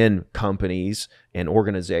in companies and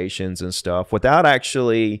organizations and stuff without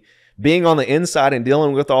actually being on the inside and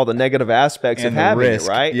dealing with all the negative aspects of having it,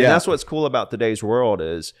 right? Yeah. And that's what's cool about today's world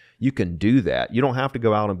is you can do that. You don't have to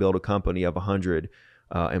go out and build a company of 100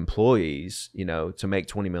 employees, you know, to make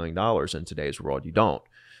 $20 million in today's world. You don't.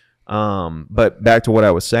 But back to what I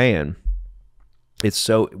was saying, it's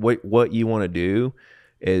so what you want to do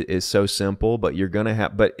is so simple, but you're gonna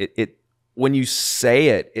have. But it when you say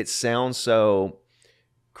it, it sounds so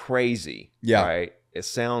crazy. Yeah. Right. It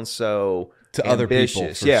sounds so to ambitious. Other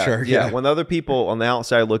people, for sure. Yeah. When other people on the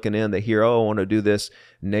outside looking in, they hear, oh, I want to do this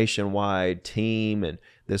nationwide team and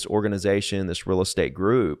this organization, this real estate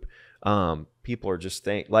group. People are just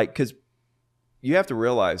because you have to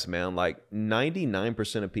realize, man, like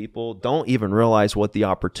 99% of people don't even realize what the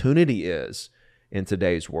opportunity is in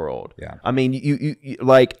today's world. Yeah. I mean, you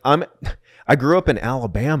like I grew up in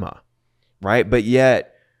Alabama, right? But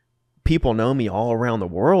yet people know me all around the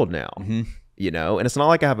world now. You know, and it's not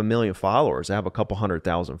like I have 1 million followers. I have a couple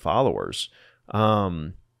 100,000 followers,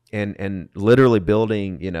 and literally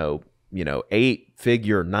building, you know,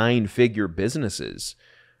 8-figure, 9-figure businesses.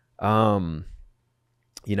 You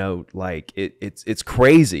know, like it's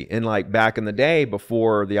crazy. And like back in the day,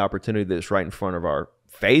 before the opportunity that's right in front of our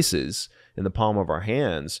faces, in the palm of our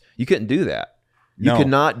hands, you couldn't do that. You could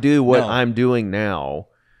not do what I'm doing now.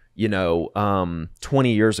 You know,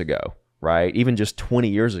 20 years ago. Right? Even just 20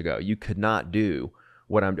 years ago, you could not do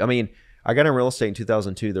what I mean, I got in real estate in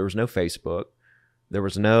 2002. There was no Facebook. There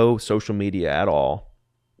was no social media at all.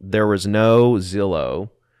 There was no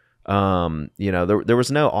Zillow. You know, there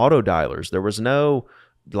was no auto dialers. There was no,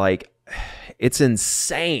 like, it's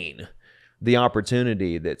insane the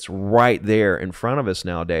opportunity that's right there in front of us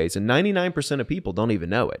nowadays. And 99% of people don't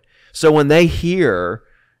even know it. So when they hear,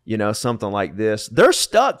 you know, something like this, they're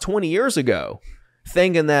stuck 20 years ago.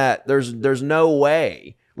 Thinking that there's no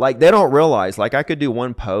way, like they don't realize, like I could do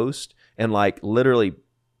one post and like literally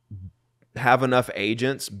have enough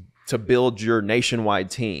agents to build your nationwide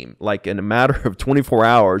team. Like in a matter of 24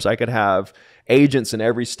 hours, I could have agents in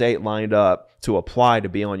every state lined up to apply to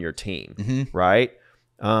be on your team, right?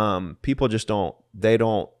 People just don't,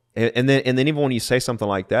 and then even when you say something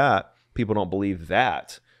like that, people don't believe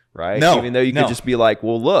that, right? No, even though you could just be like,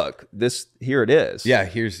 well, look, here it is.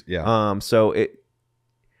 Yeah, so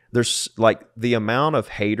there's like the amount of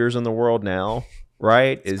haters in the world now,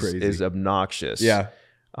 right, is obnoxious. Yeah.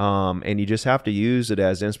 And you just have to use it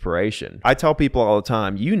as inspiration. I tell people all the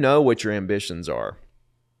time, you know what your ambitions are.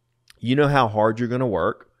 You know how hard you're going to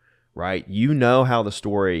work, right? You know how the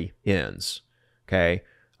story ends, okay?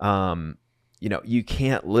 You know, you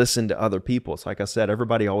can't listen to other people. It's like I said,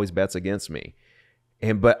 everybody always bets against me.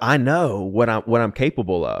 But I know what I'm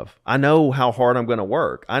capable of. I know how hard I'm going to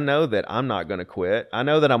work. I know that I'm not going to quit. I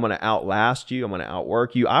know that I'm going to outlast you. I'm going to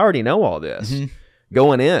outwork you. I already know all this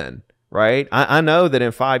going in, right? I know that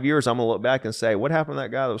in 5 years, I'm going to look back and say, what happened to that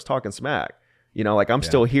guy that was talking smack? You know, like I'm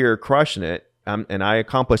still here crushing it. And I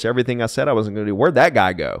accomplished everything I said I wasn't going to do. Where'd that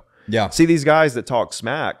guy go? Yeah. See, these guys that talk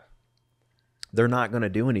smack, they're not going to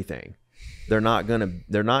do anything. They're not going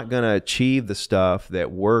to achieve the stuff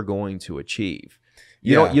that we're going to achieve.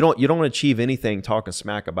 You don't achieve anything talking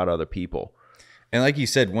smack about other people. And like you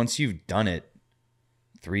said, once you've done it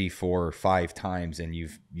 3, 4, 5 times and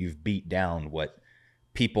you've beat down what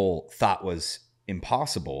people thought was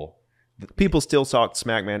impossible, people still talk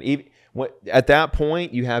smack, man. At that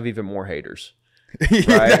point, you have even more haters. Right?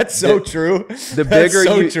 That's so true. The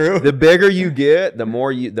bigger you get, the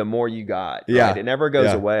more you got. Right? Yeah. It never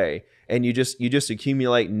goes away. And you just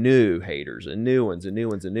accumulate new haters and new ones and new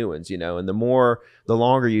ones and new ones, you know, and the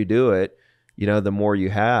longer you do it, you know, the more you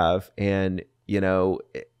have. And, you know,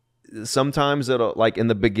 sometimes it'll, like in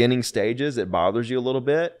the beginning stages, it bothers you a little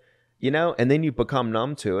bit, you know, and then you become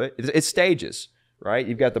numb to it. It's stages, right?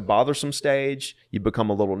 You've got the bothersome stage, you become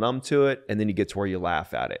a little numb to it, and then you get to where you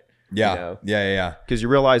laugh at it. Yeah. You know? Yeah. Because you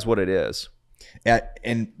realize what it is.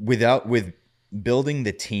 And with building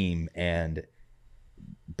the team and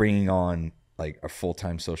bringing on like a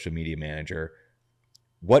full-time social media manager,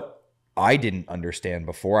 what I didn't understand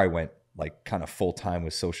before I went like kind of full-time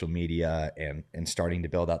with social media and starting to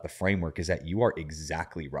build out the framework is that you are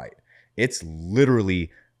exactly right. It's literally,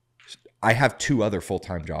 I have 2 other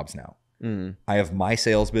full-time jobs now. I have my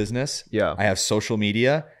sales business. Yeah. I have social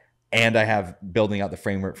media, and I have building out the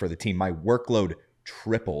framework for the team. My workload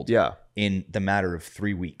tripled in the matter of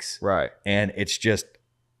 3 weeks. Right. And it's just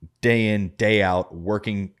day in, day out,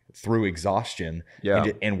 working through exhaustion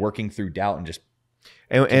and working through doubt and just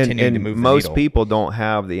continuing to move the most needle. People don't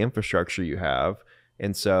have the infrastructure you have.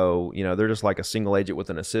 And so, you know, they're just like a single agent with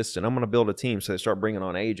an assistant. I'm going to build a team. So they start bringing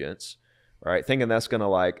on agents, right? Thinking that's going to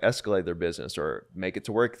like escalate their business or make it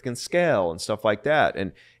to where it can scale and stuff like that.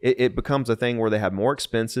 And it becomes a thing where they have more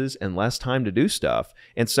expenses and less time to do stuff.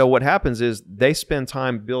 And so what happens is they spend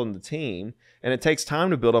time building the team, and it takes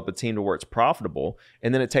time to build up a team to where it's profitable.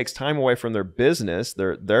 And then it takes time away from their business,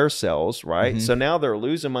 their sales, right? So now they're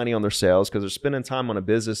losing money on their sales because they're spending time on a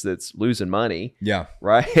business that's losing money. Yeah.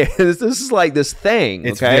 Right? This is like this thing.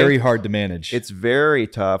 It's very hard to manage. It's very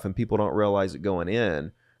tough, and people don't realize it going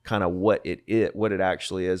in, kind of what it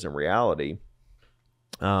actually is in reality.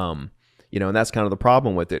 You know, and that's kind of the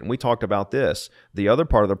problem with it. And we talked about this. The other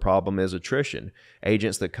part of the problem is attrition.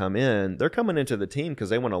 Agents that come in, they're coming into the team because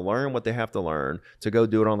they want to learn what they have to learn to go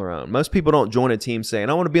do it on their own. Most people don't join a team saying,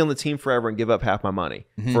 I want to be on the team forever and give up half my money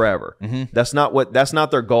forever. That's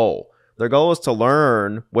not their goal. Their goal is to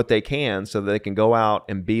learn what they can so that they can go out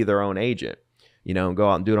and be their own agent. You know, and go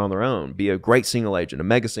out and do it on their own. Be a great single agent, a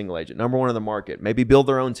mega single agent, #1 in the market. Maybe build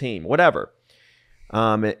their own team, whatever.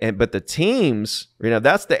 But the teams, you know,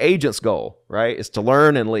 that's the agent's goal, right? Is to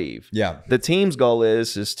learn and leave. Yeah. The team's goal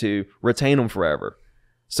is to retain them forever.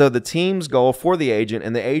 So the team's goal for the agent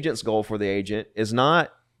and the agent's goal for the agent is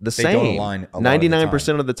not the same. They don't align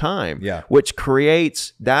 99% of the time. Yeah. Which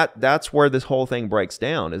creates that's where this whole thing breaks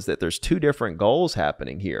down, is that there's 2 different goals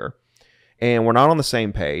happening here, and we're not on the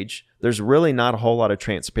same page. There's really not a whole lot of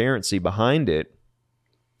transparency behind it,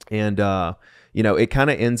 and you know, it kind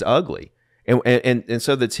of ends ugly. And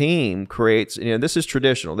so the team creates, you know, this is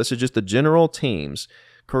traditional. This is just the general teams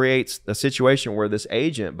creates a situation where this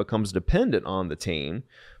agent becomes dependent on the team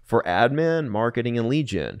for admin, marketing, and lead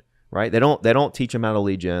gen, right? They don't teach them how to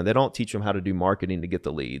lead gen. They don't teach them how to do marketing to get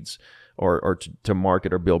the leads or to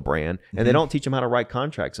market or build brand. And they don't teach them how to write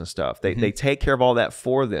contracts and stuff. They take care of all that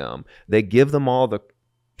for them. They give them all the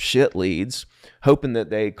shit leads, hoping that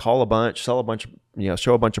they call a bunch, sell a bunch, you know,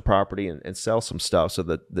 show a bunch of property and sell some stuff so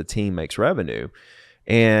that the team makes revenue.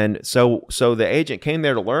 And so the agent came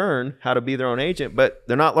there to learn how to be their own agent, but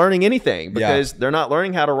they're not learning anything because they're not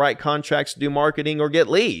learning how to write contracts, do marketing, or get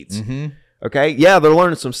leads. Okay. Yeah, they're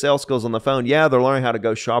learning some sales skills on the phone. Yeah, they're learning how to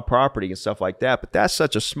go shop property and stuff like that. But that's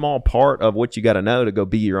such a small part of what you got to know to go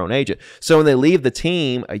be your own agent. So when they leave the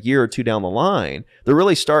team a year or two down the line, they're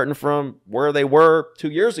really starting from where they were 2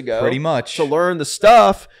 years ago. Pretty much. To learn the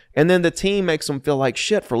stuff. And then the team makes them feel like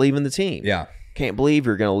shit for leaving the team. Yeah. Can't believe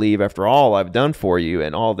you're going to leave after all I've done for you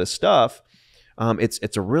and all this stuff.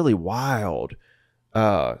 It's a really wild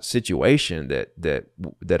situation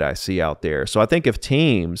that I see out there. So I think if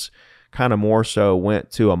teams kind of more so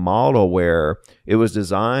went to a model where it was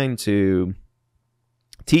designed to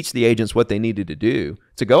teach the agents what they needed to do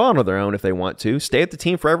to go out on their own if they want to, stay at the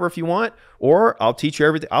team forever if you want, or I'll teach you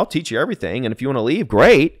everything. I'll teach you everything, and if you want to leave,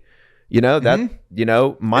 great. You know that. You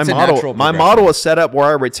know my model is set up where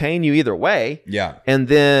I retain you either way. Yeah, and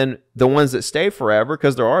then the ones that stay forever,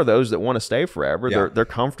 because there are those that want to stay forever. Yeah. They're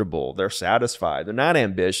comfortable. They're satisfied. They're not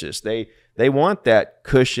ambitious. They want that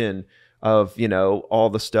cushion of, you know,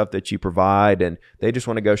 all the stuff that you provide, and they just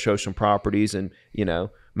want to go show some properties and, you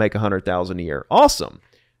know, make $100,000 a year. Awesome.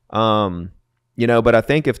 You know, but I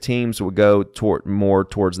think if teams would go more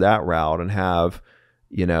towards that route and have,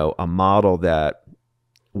 you know, a model that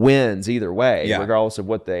wins either way, regardless of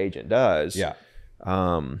what the agent does. Yeah.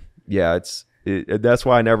 That's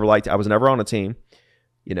why I was never on a team.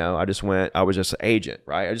 You know, I was just an agent,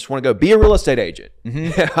 right? I just want to go be a real estate agent.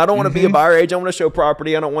 I don't want to be a buyer agent. I want to show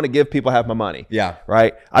property. I don't want to give people half my money. Yeah.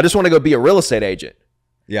 Right. I just want to go be a real estate agent.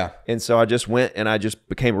 Yeah. And so I just went and I just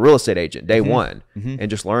became a real estate agent day one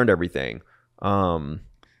and just learned everything. So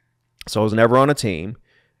I was never on a team,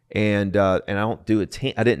 and I don't do a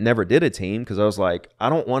team. I never did a team because I was like, I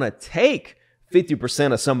don't want to take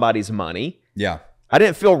 50% of somebody's money. Yeah. I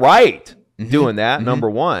didn't feel right doing that. Number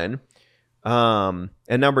one.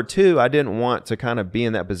 And number two, I didn't want to kind of be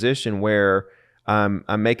in that position where I'm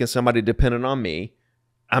making somebody dependent on me.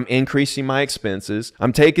 I'm increasing my expenses.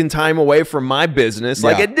 I'm taking time away from my business.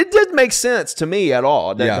 Like it didn't make sense to me at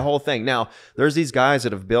all, the whole thing. Now, there's these guys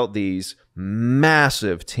that have built these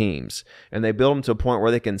massive teams, and they build them to a point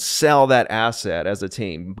where they can sell that asset as a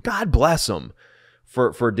team. God bless them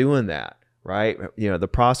for doing that. Right. You know, the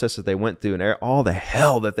process that they went through and all the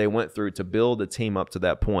hell that they went through to build a team up to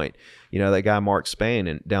that point. You know, that guy, Mark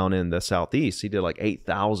Spain, down in the Southeast, he did like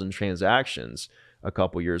 8,000 transactions a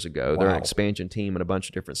couple years ago. Wow. They're an expansion team in a bunch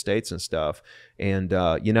of different states and stuff. And,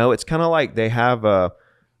 you know, it's kind of like they have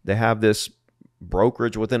this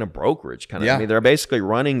brokerage within a brokerage kind of. I mean, they're basically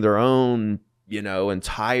running their own, you know,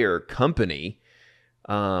 entire company,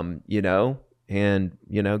 you know, and,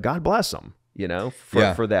 you know, God bless them. You know,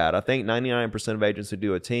 for that. I think 99% of agents who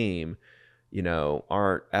do a team, you know,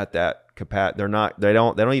 aren't at that capacity. They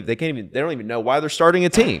don't even know why they're starting a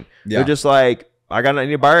team. They're just like, I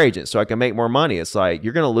need a buyer agent so I can make more money. It's like,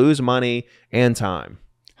 you're going to lose money and time.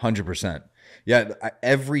 100%. Yeah.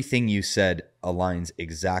 Everything you said aligns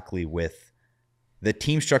exactly with the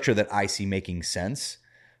team structure that I see making sense.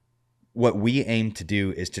 What we aim to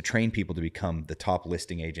do is to train people to become the top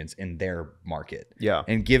listing agents in their market. Yeah.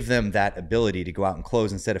 And give them that ability to go out and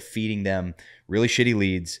close instead of feeding them really shitty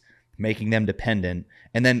leads, making them dependent.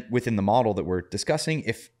 And then within the model that we're discussing,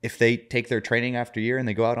 if they take their training after a year and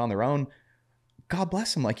they go out on their own, God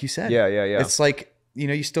bless them, like you said. Yeah. It's like, you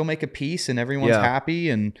know, you still make a piece and everyone's happy,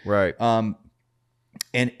 and right.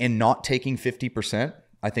 And not taking 50%.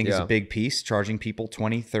 I think is a big piece, charging people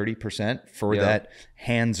 20, 30% for that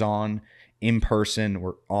hands-on, in-person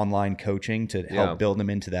or online coaching to help build them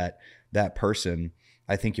into that person.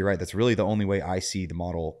 I think you're right. That's really the only way I see the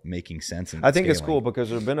model making sense. And I think it's cool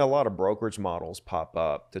because there's been a lot of brokerage models pop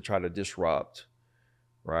up to try to disrupt,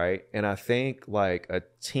 right? And I think like a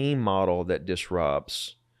team model that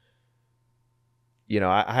disrupts, you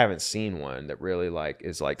know, I haven't seen one that really like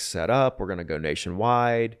is like set up. We're going to go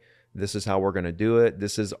nationwide. This is how we're going to do it.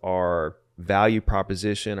 This is our value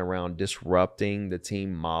proposition around disrupting the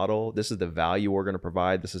team model. This is the value we're going to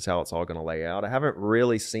provide. This is how it's all going to lay out. I haven't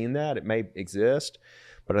really seen that. It may exist,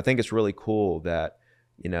 but I think it's really cool that,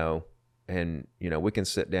 you know, and, you know, we can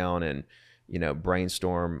sit down and, you know,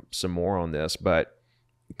 brainstorm some more on this, but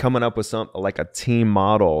coming up with something like a team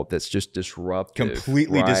model that's just disruptive,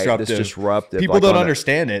 completely disruptive. That's disruptive. People like don't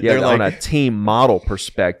understand it. Yeah, they're on a team model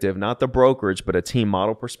perspective, not the brokerage, but a team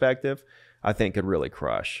model perspective, I think could really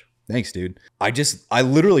crush. Thanks, dude. I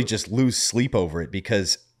literally just lose sleep over it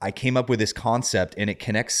because I came up with this concept and it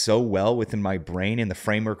connects so well within my brain and the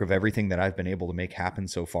framework of everything that I've been able to make happen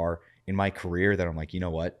so far in my career that I'm like, you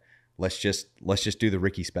know what? Let's just do the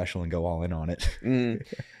Ricky special and go all in on it.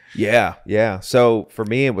 Yeah. Yeah. So for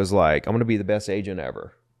me, it was like, I'm going to be the best agent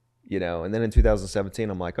ever, you know? And then in 2017,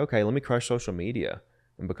 I'm like, okay, let me crush social media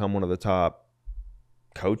and become one of the top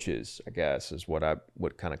coaches, I guess, is what I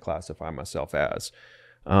would kind of classify myself as.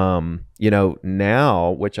 You know,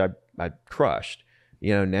 now, which I crushed,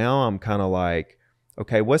 you know, now I'm kind of like,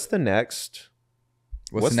 okay, what's the next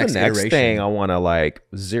thing I want to like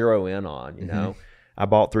zero in on, you know? I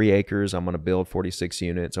bought 3 acres. I'm going to build 46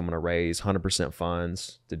 units. I'm going to raise 100%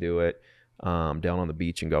 funds to do it, down on the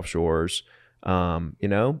beach in Gulf Shores. You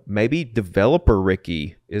know, maybe developer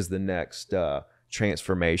Ricky is the next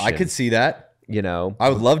transformation. I could see that. You know, I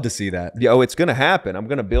would love to see that. Yeah, oh, it's going to happen. I'm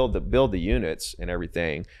going to build the units and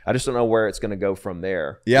everything. I just don't know where it's going to go from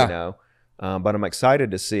there. Yeah. You know, but I'm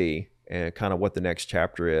excited to see and kind of what the next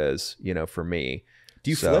chapter is, you know, for me.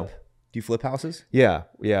 Do you flip? Do you flip houses? Yeah.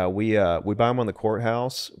 Yeah. We buy them on the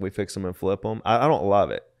courthouse. We fix them and flip them. I don't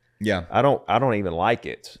love it. Yeah. I don't even like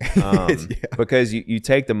it. Because you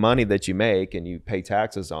take the money that you make and you pay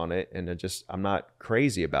taxes on it. And I'm not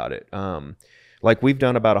crazy about it. Like we've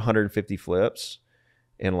done about 150 flips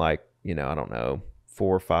in like, you know, I don't know,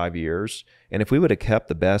 4 or 5 years. And if we would have kept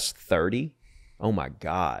the best 30, oh my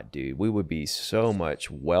God, dude, we would be so much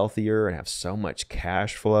wealthier and have so much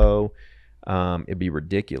cash flow. It'd be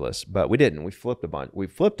ridiculous, but we didn't. We flipped a bunch. We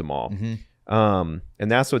flipped them all. And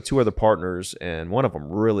that's what 2 other partners, and one of them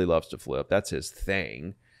really loves to flip. That's his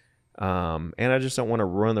thing. And I just don't want to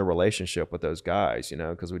ruin the relationship with those guys, you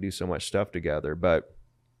know, because we do so much stuff together. But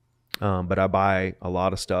I buy a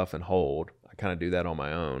lot of stuff and hold. I kind of do that on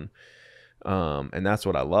my own. And that's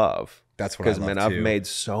what I love. That's what I love too. Because, man, I've made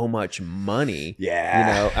so much money. Yeah.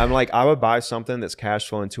 You know, I'm like, I would buy something that's cash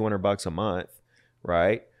flowing $200 a month,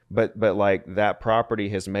 right? But like that property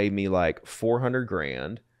has made me like 400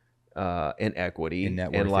 grand in equity, in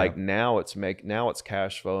net worth, and like now it's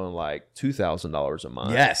cash flowing like $2,000 a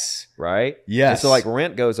month. Yes. Right. Yes. And so like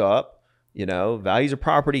rent goes up, you know, values of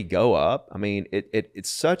property go up. I mean, it's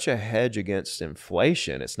such a hedge against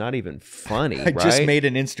inflation. It's not even funny. I just made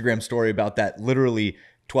an Instagram story about that literally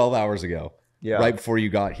 12 hours ago. Yeah. Right before you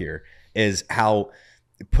got here, is how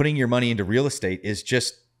putting your money into real estate is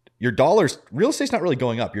just, your dollars, real estate's not really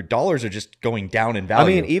going up. Your dollars are just going down in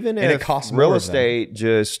value. I mean, even if it costs real estate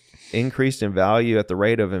just increased in value at the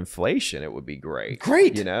rate of inflation, it would be great.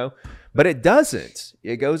 Great. You know, but it doesn't.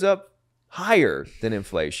 It goes up higher than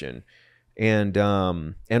inflation. And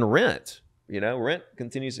rent, you know, rent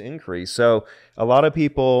continues to increase. So a lot of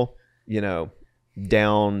people, you know,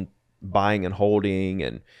 down buying and holding,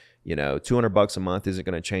 and, you know, $200 a month isn't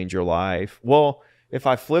going to change your life. Well, if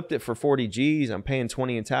I flipped it for 40 G's, I'm paying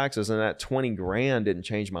 20 in taxes, and that 20 grand didn't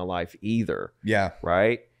change my life either. Yeah.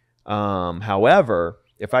 Right. However,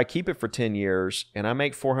 if I keep it for 10 years and I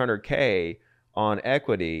make 400K on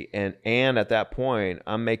equity, and at that point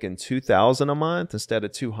I'm making 2,000 a month instead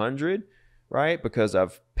of 200, right? Because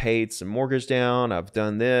I've paid some mortgage down, I've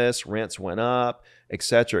done this, rents went up, et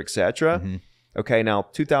cetera, et cetera. Mm-hmm. Okay. Now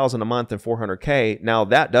 2,000 a month and 400K. Now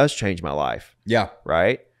that does change my life. Yeah.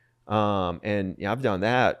 Right. And yeah, I've done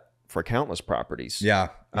that for countless properties. Yeah.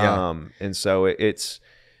 Yeah. And so it's,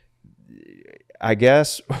 I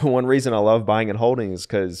guess one reason I love buying and holding is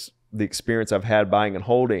because the experience I've had buying and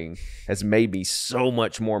holding has made me so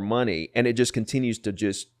much more money, and it just continues to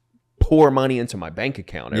just pour money into my bank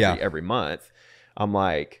account every month. I'm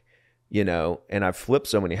like, you know, and I've flipped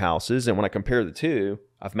so many houses, and when I compare the two,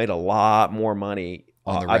 I've made a lot more money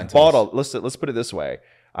on the rentals. Let's put it this way.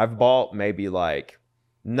 I've bought maybe like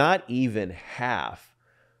not even half,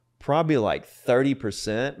 probably like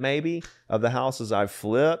 30% maybe of the houses I've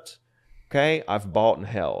flipped. Okay. I've bought and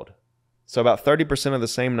held. So about 30% of the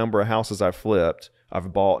same number of houses I've flipped,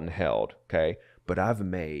 I've bought and held. Okay. But I've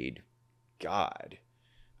made, God,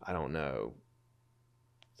 I don't know,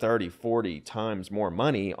 30, 40 times more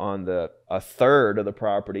money on a third of the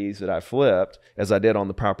properties that I flipped as I did on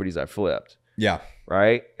the properties I flipped. Yeah.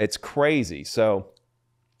 Right. It's crazy. So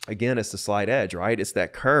again, it's the slight edge, right? It's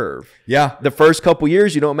that curve. Yeah. The first couple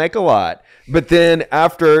years, you don't make a lot, but then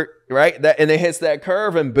after, right, and it hits that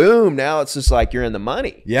curve, and boom, now it's just like you're in the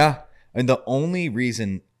money. Yeah. And the only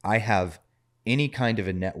reason I have any kind of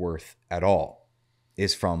a net worth at all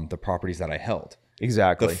is from the properties that I held.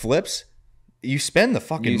 Exactly. The flips, you spend the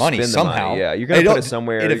fucking money somehow. Money. Yeah. You're going to put it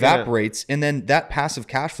somewhere. It evaporates. And then that passive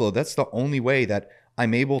cash flow, that's the only way that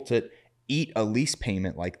I'm able to eat a lease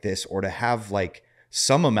payment like this, or to have like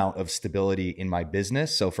some amount of stability in my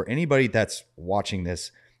business. So for anybody that's watching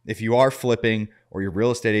this, if you are flipping or you're a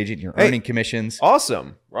real estate agent, you're earning commissions.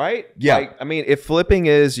 Awesome, right? Yeah. Like, I mean, if flipping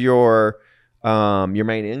is your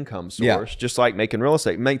main income source, just like making real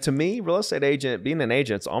estate. To me, real estate agent, being an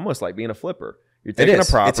agent, it's almost like being a flipper. You're taking a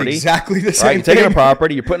property. It's exactly the right? same You're taking thing. a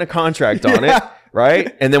property. You're putting a contract on it,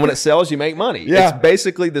 right? And then when it sells, you make money. Yeah. It's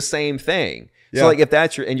basically the same thing. Yeah. So like if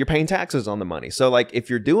that's and you're paying taxes on the money. So like if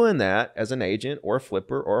you're doing that as an agent or a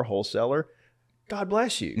flipper or a wholesaler, God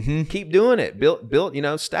bless you. Keep doing it. Build, you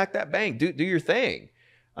know, stack that bank. Do your thing.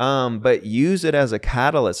 But use it as a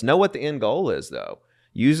catalyst. Know what the end goal is though.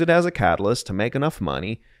 Use it as a catalyst to make enough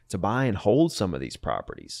money to buy and hold some of these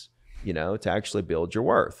properties, you know, to actually build your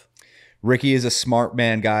worth. Ricky is a smart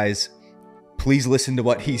man, guys. Please listen to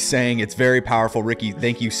what he's saying. It's very powerful. Ricky,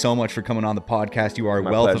 thank you so much for coming on the podcast. You are a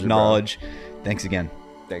wealth of knowledge. Bro. Thanks again.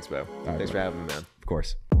 Thanks, Bo. Right, Thanks for having me, man. Of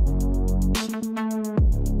course.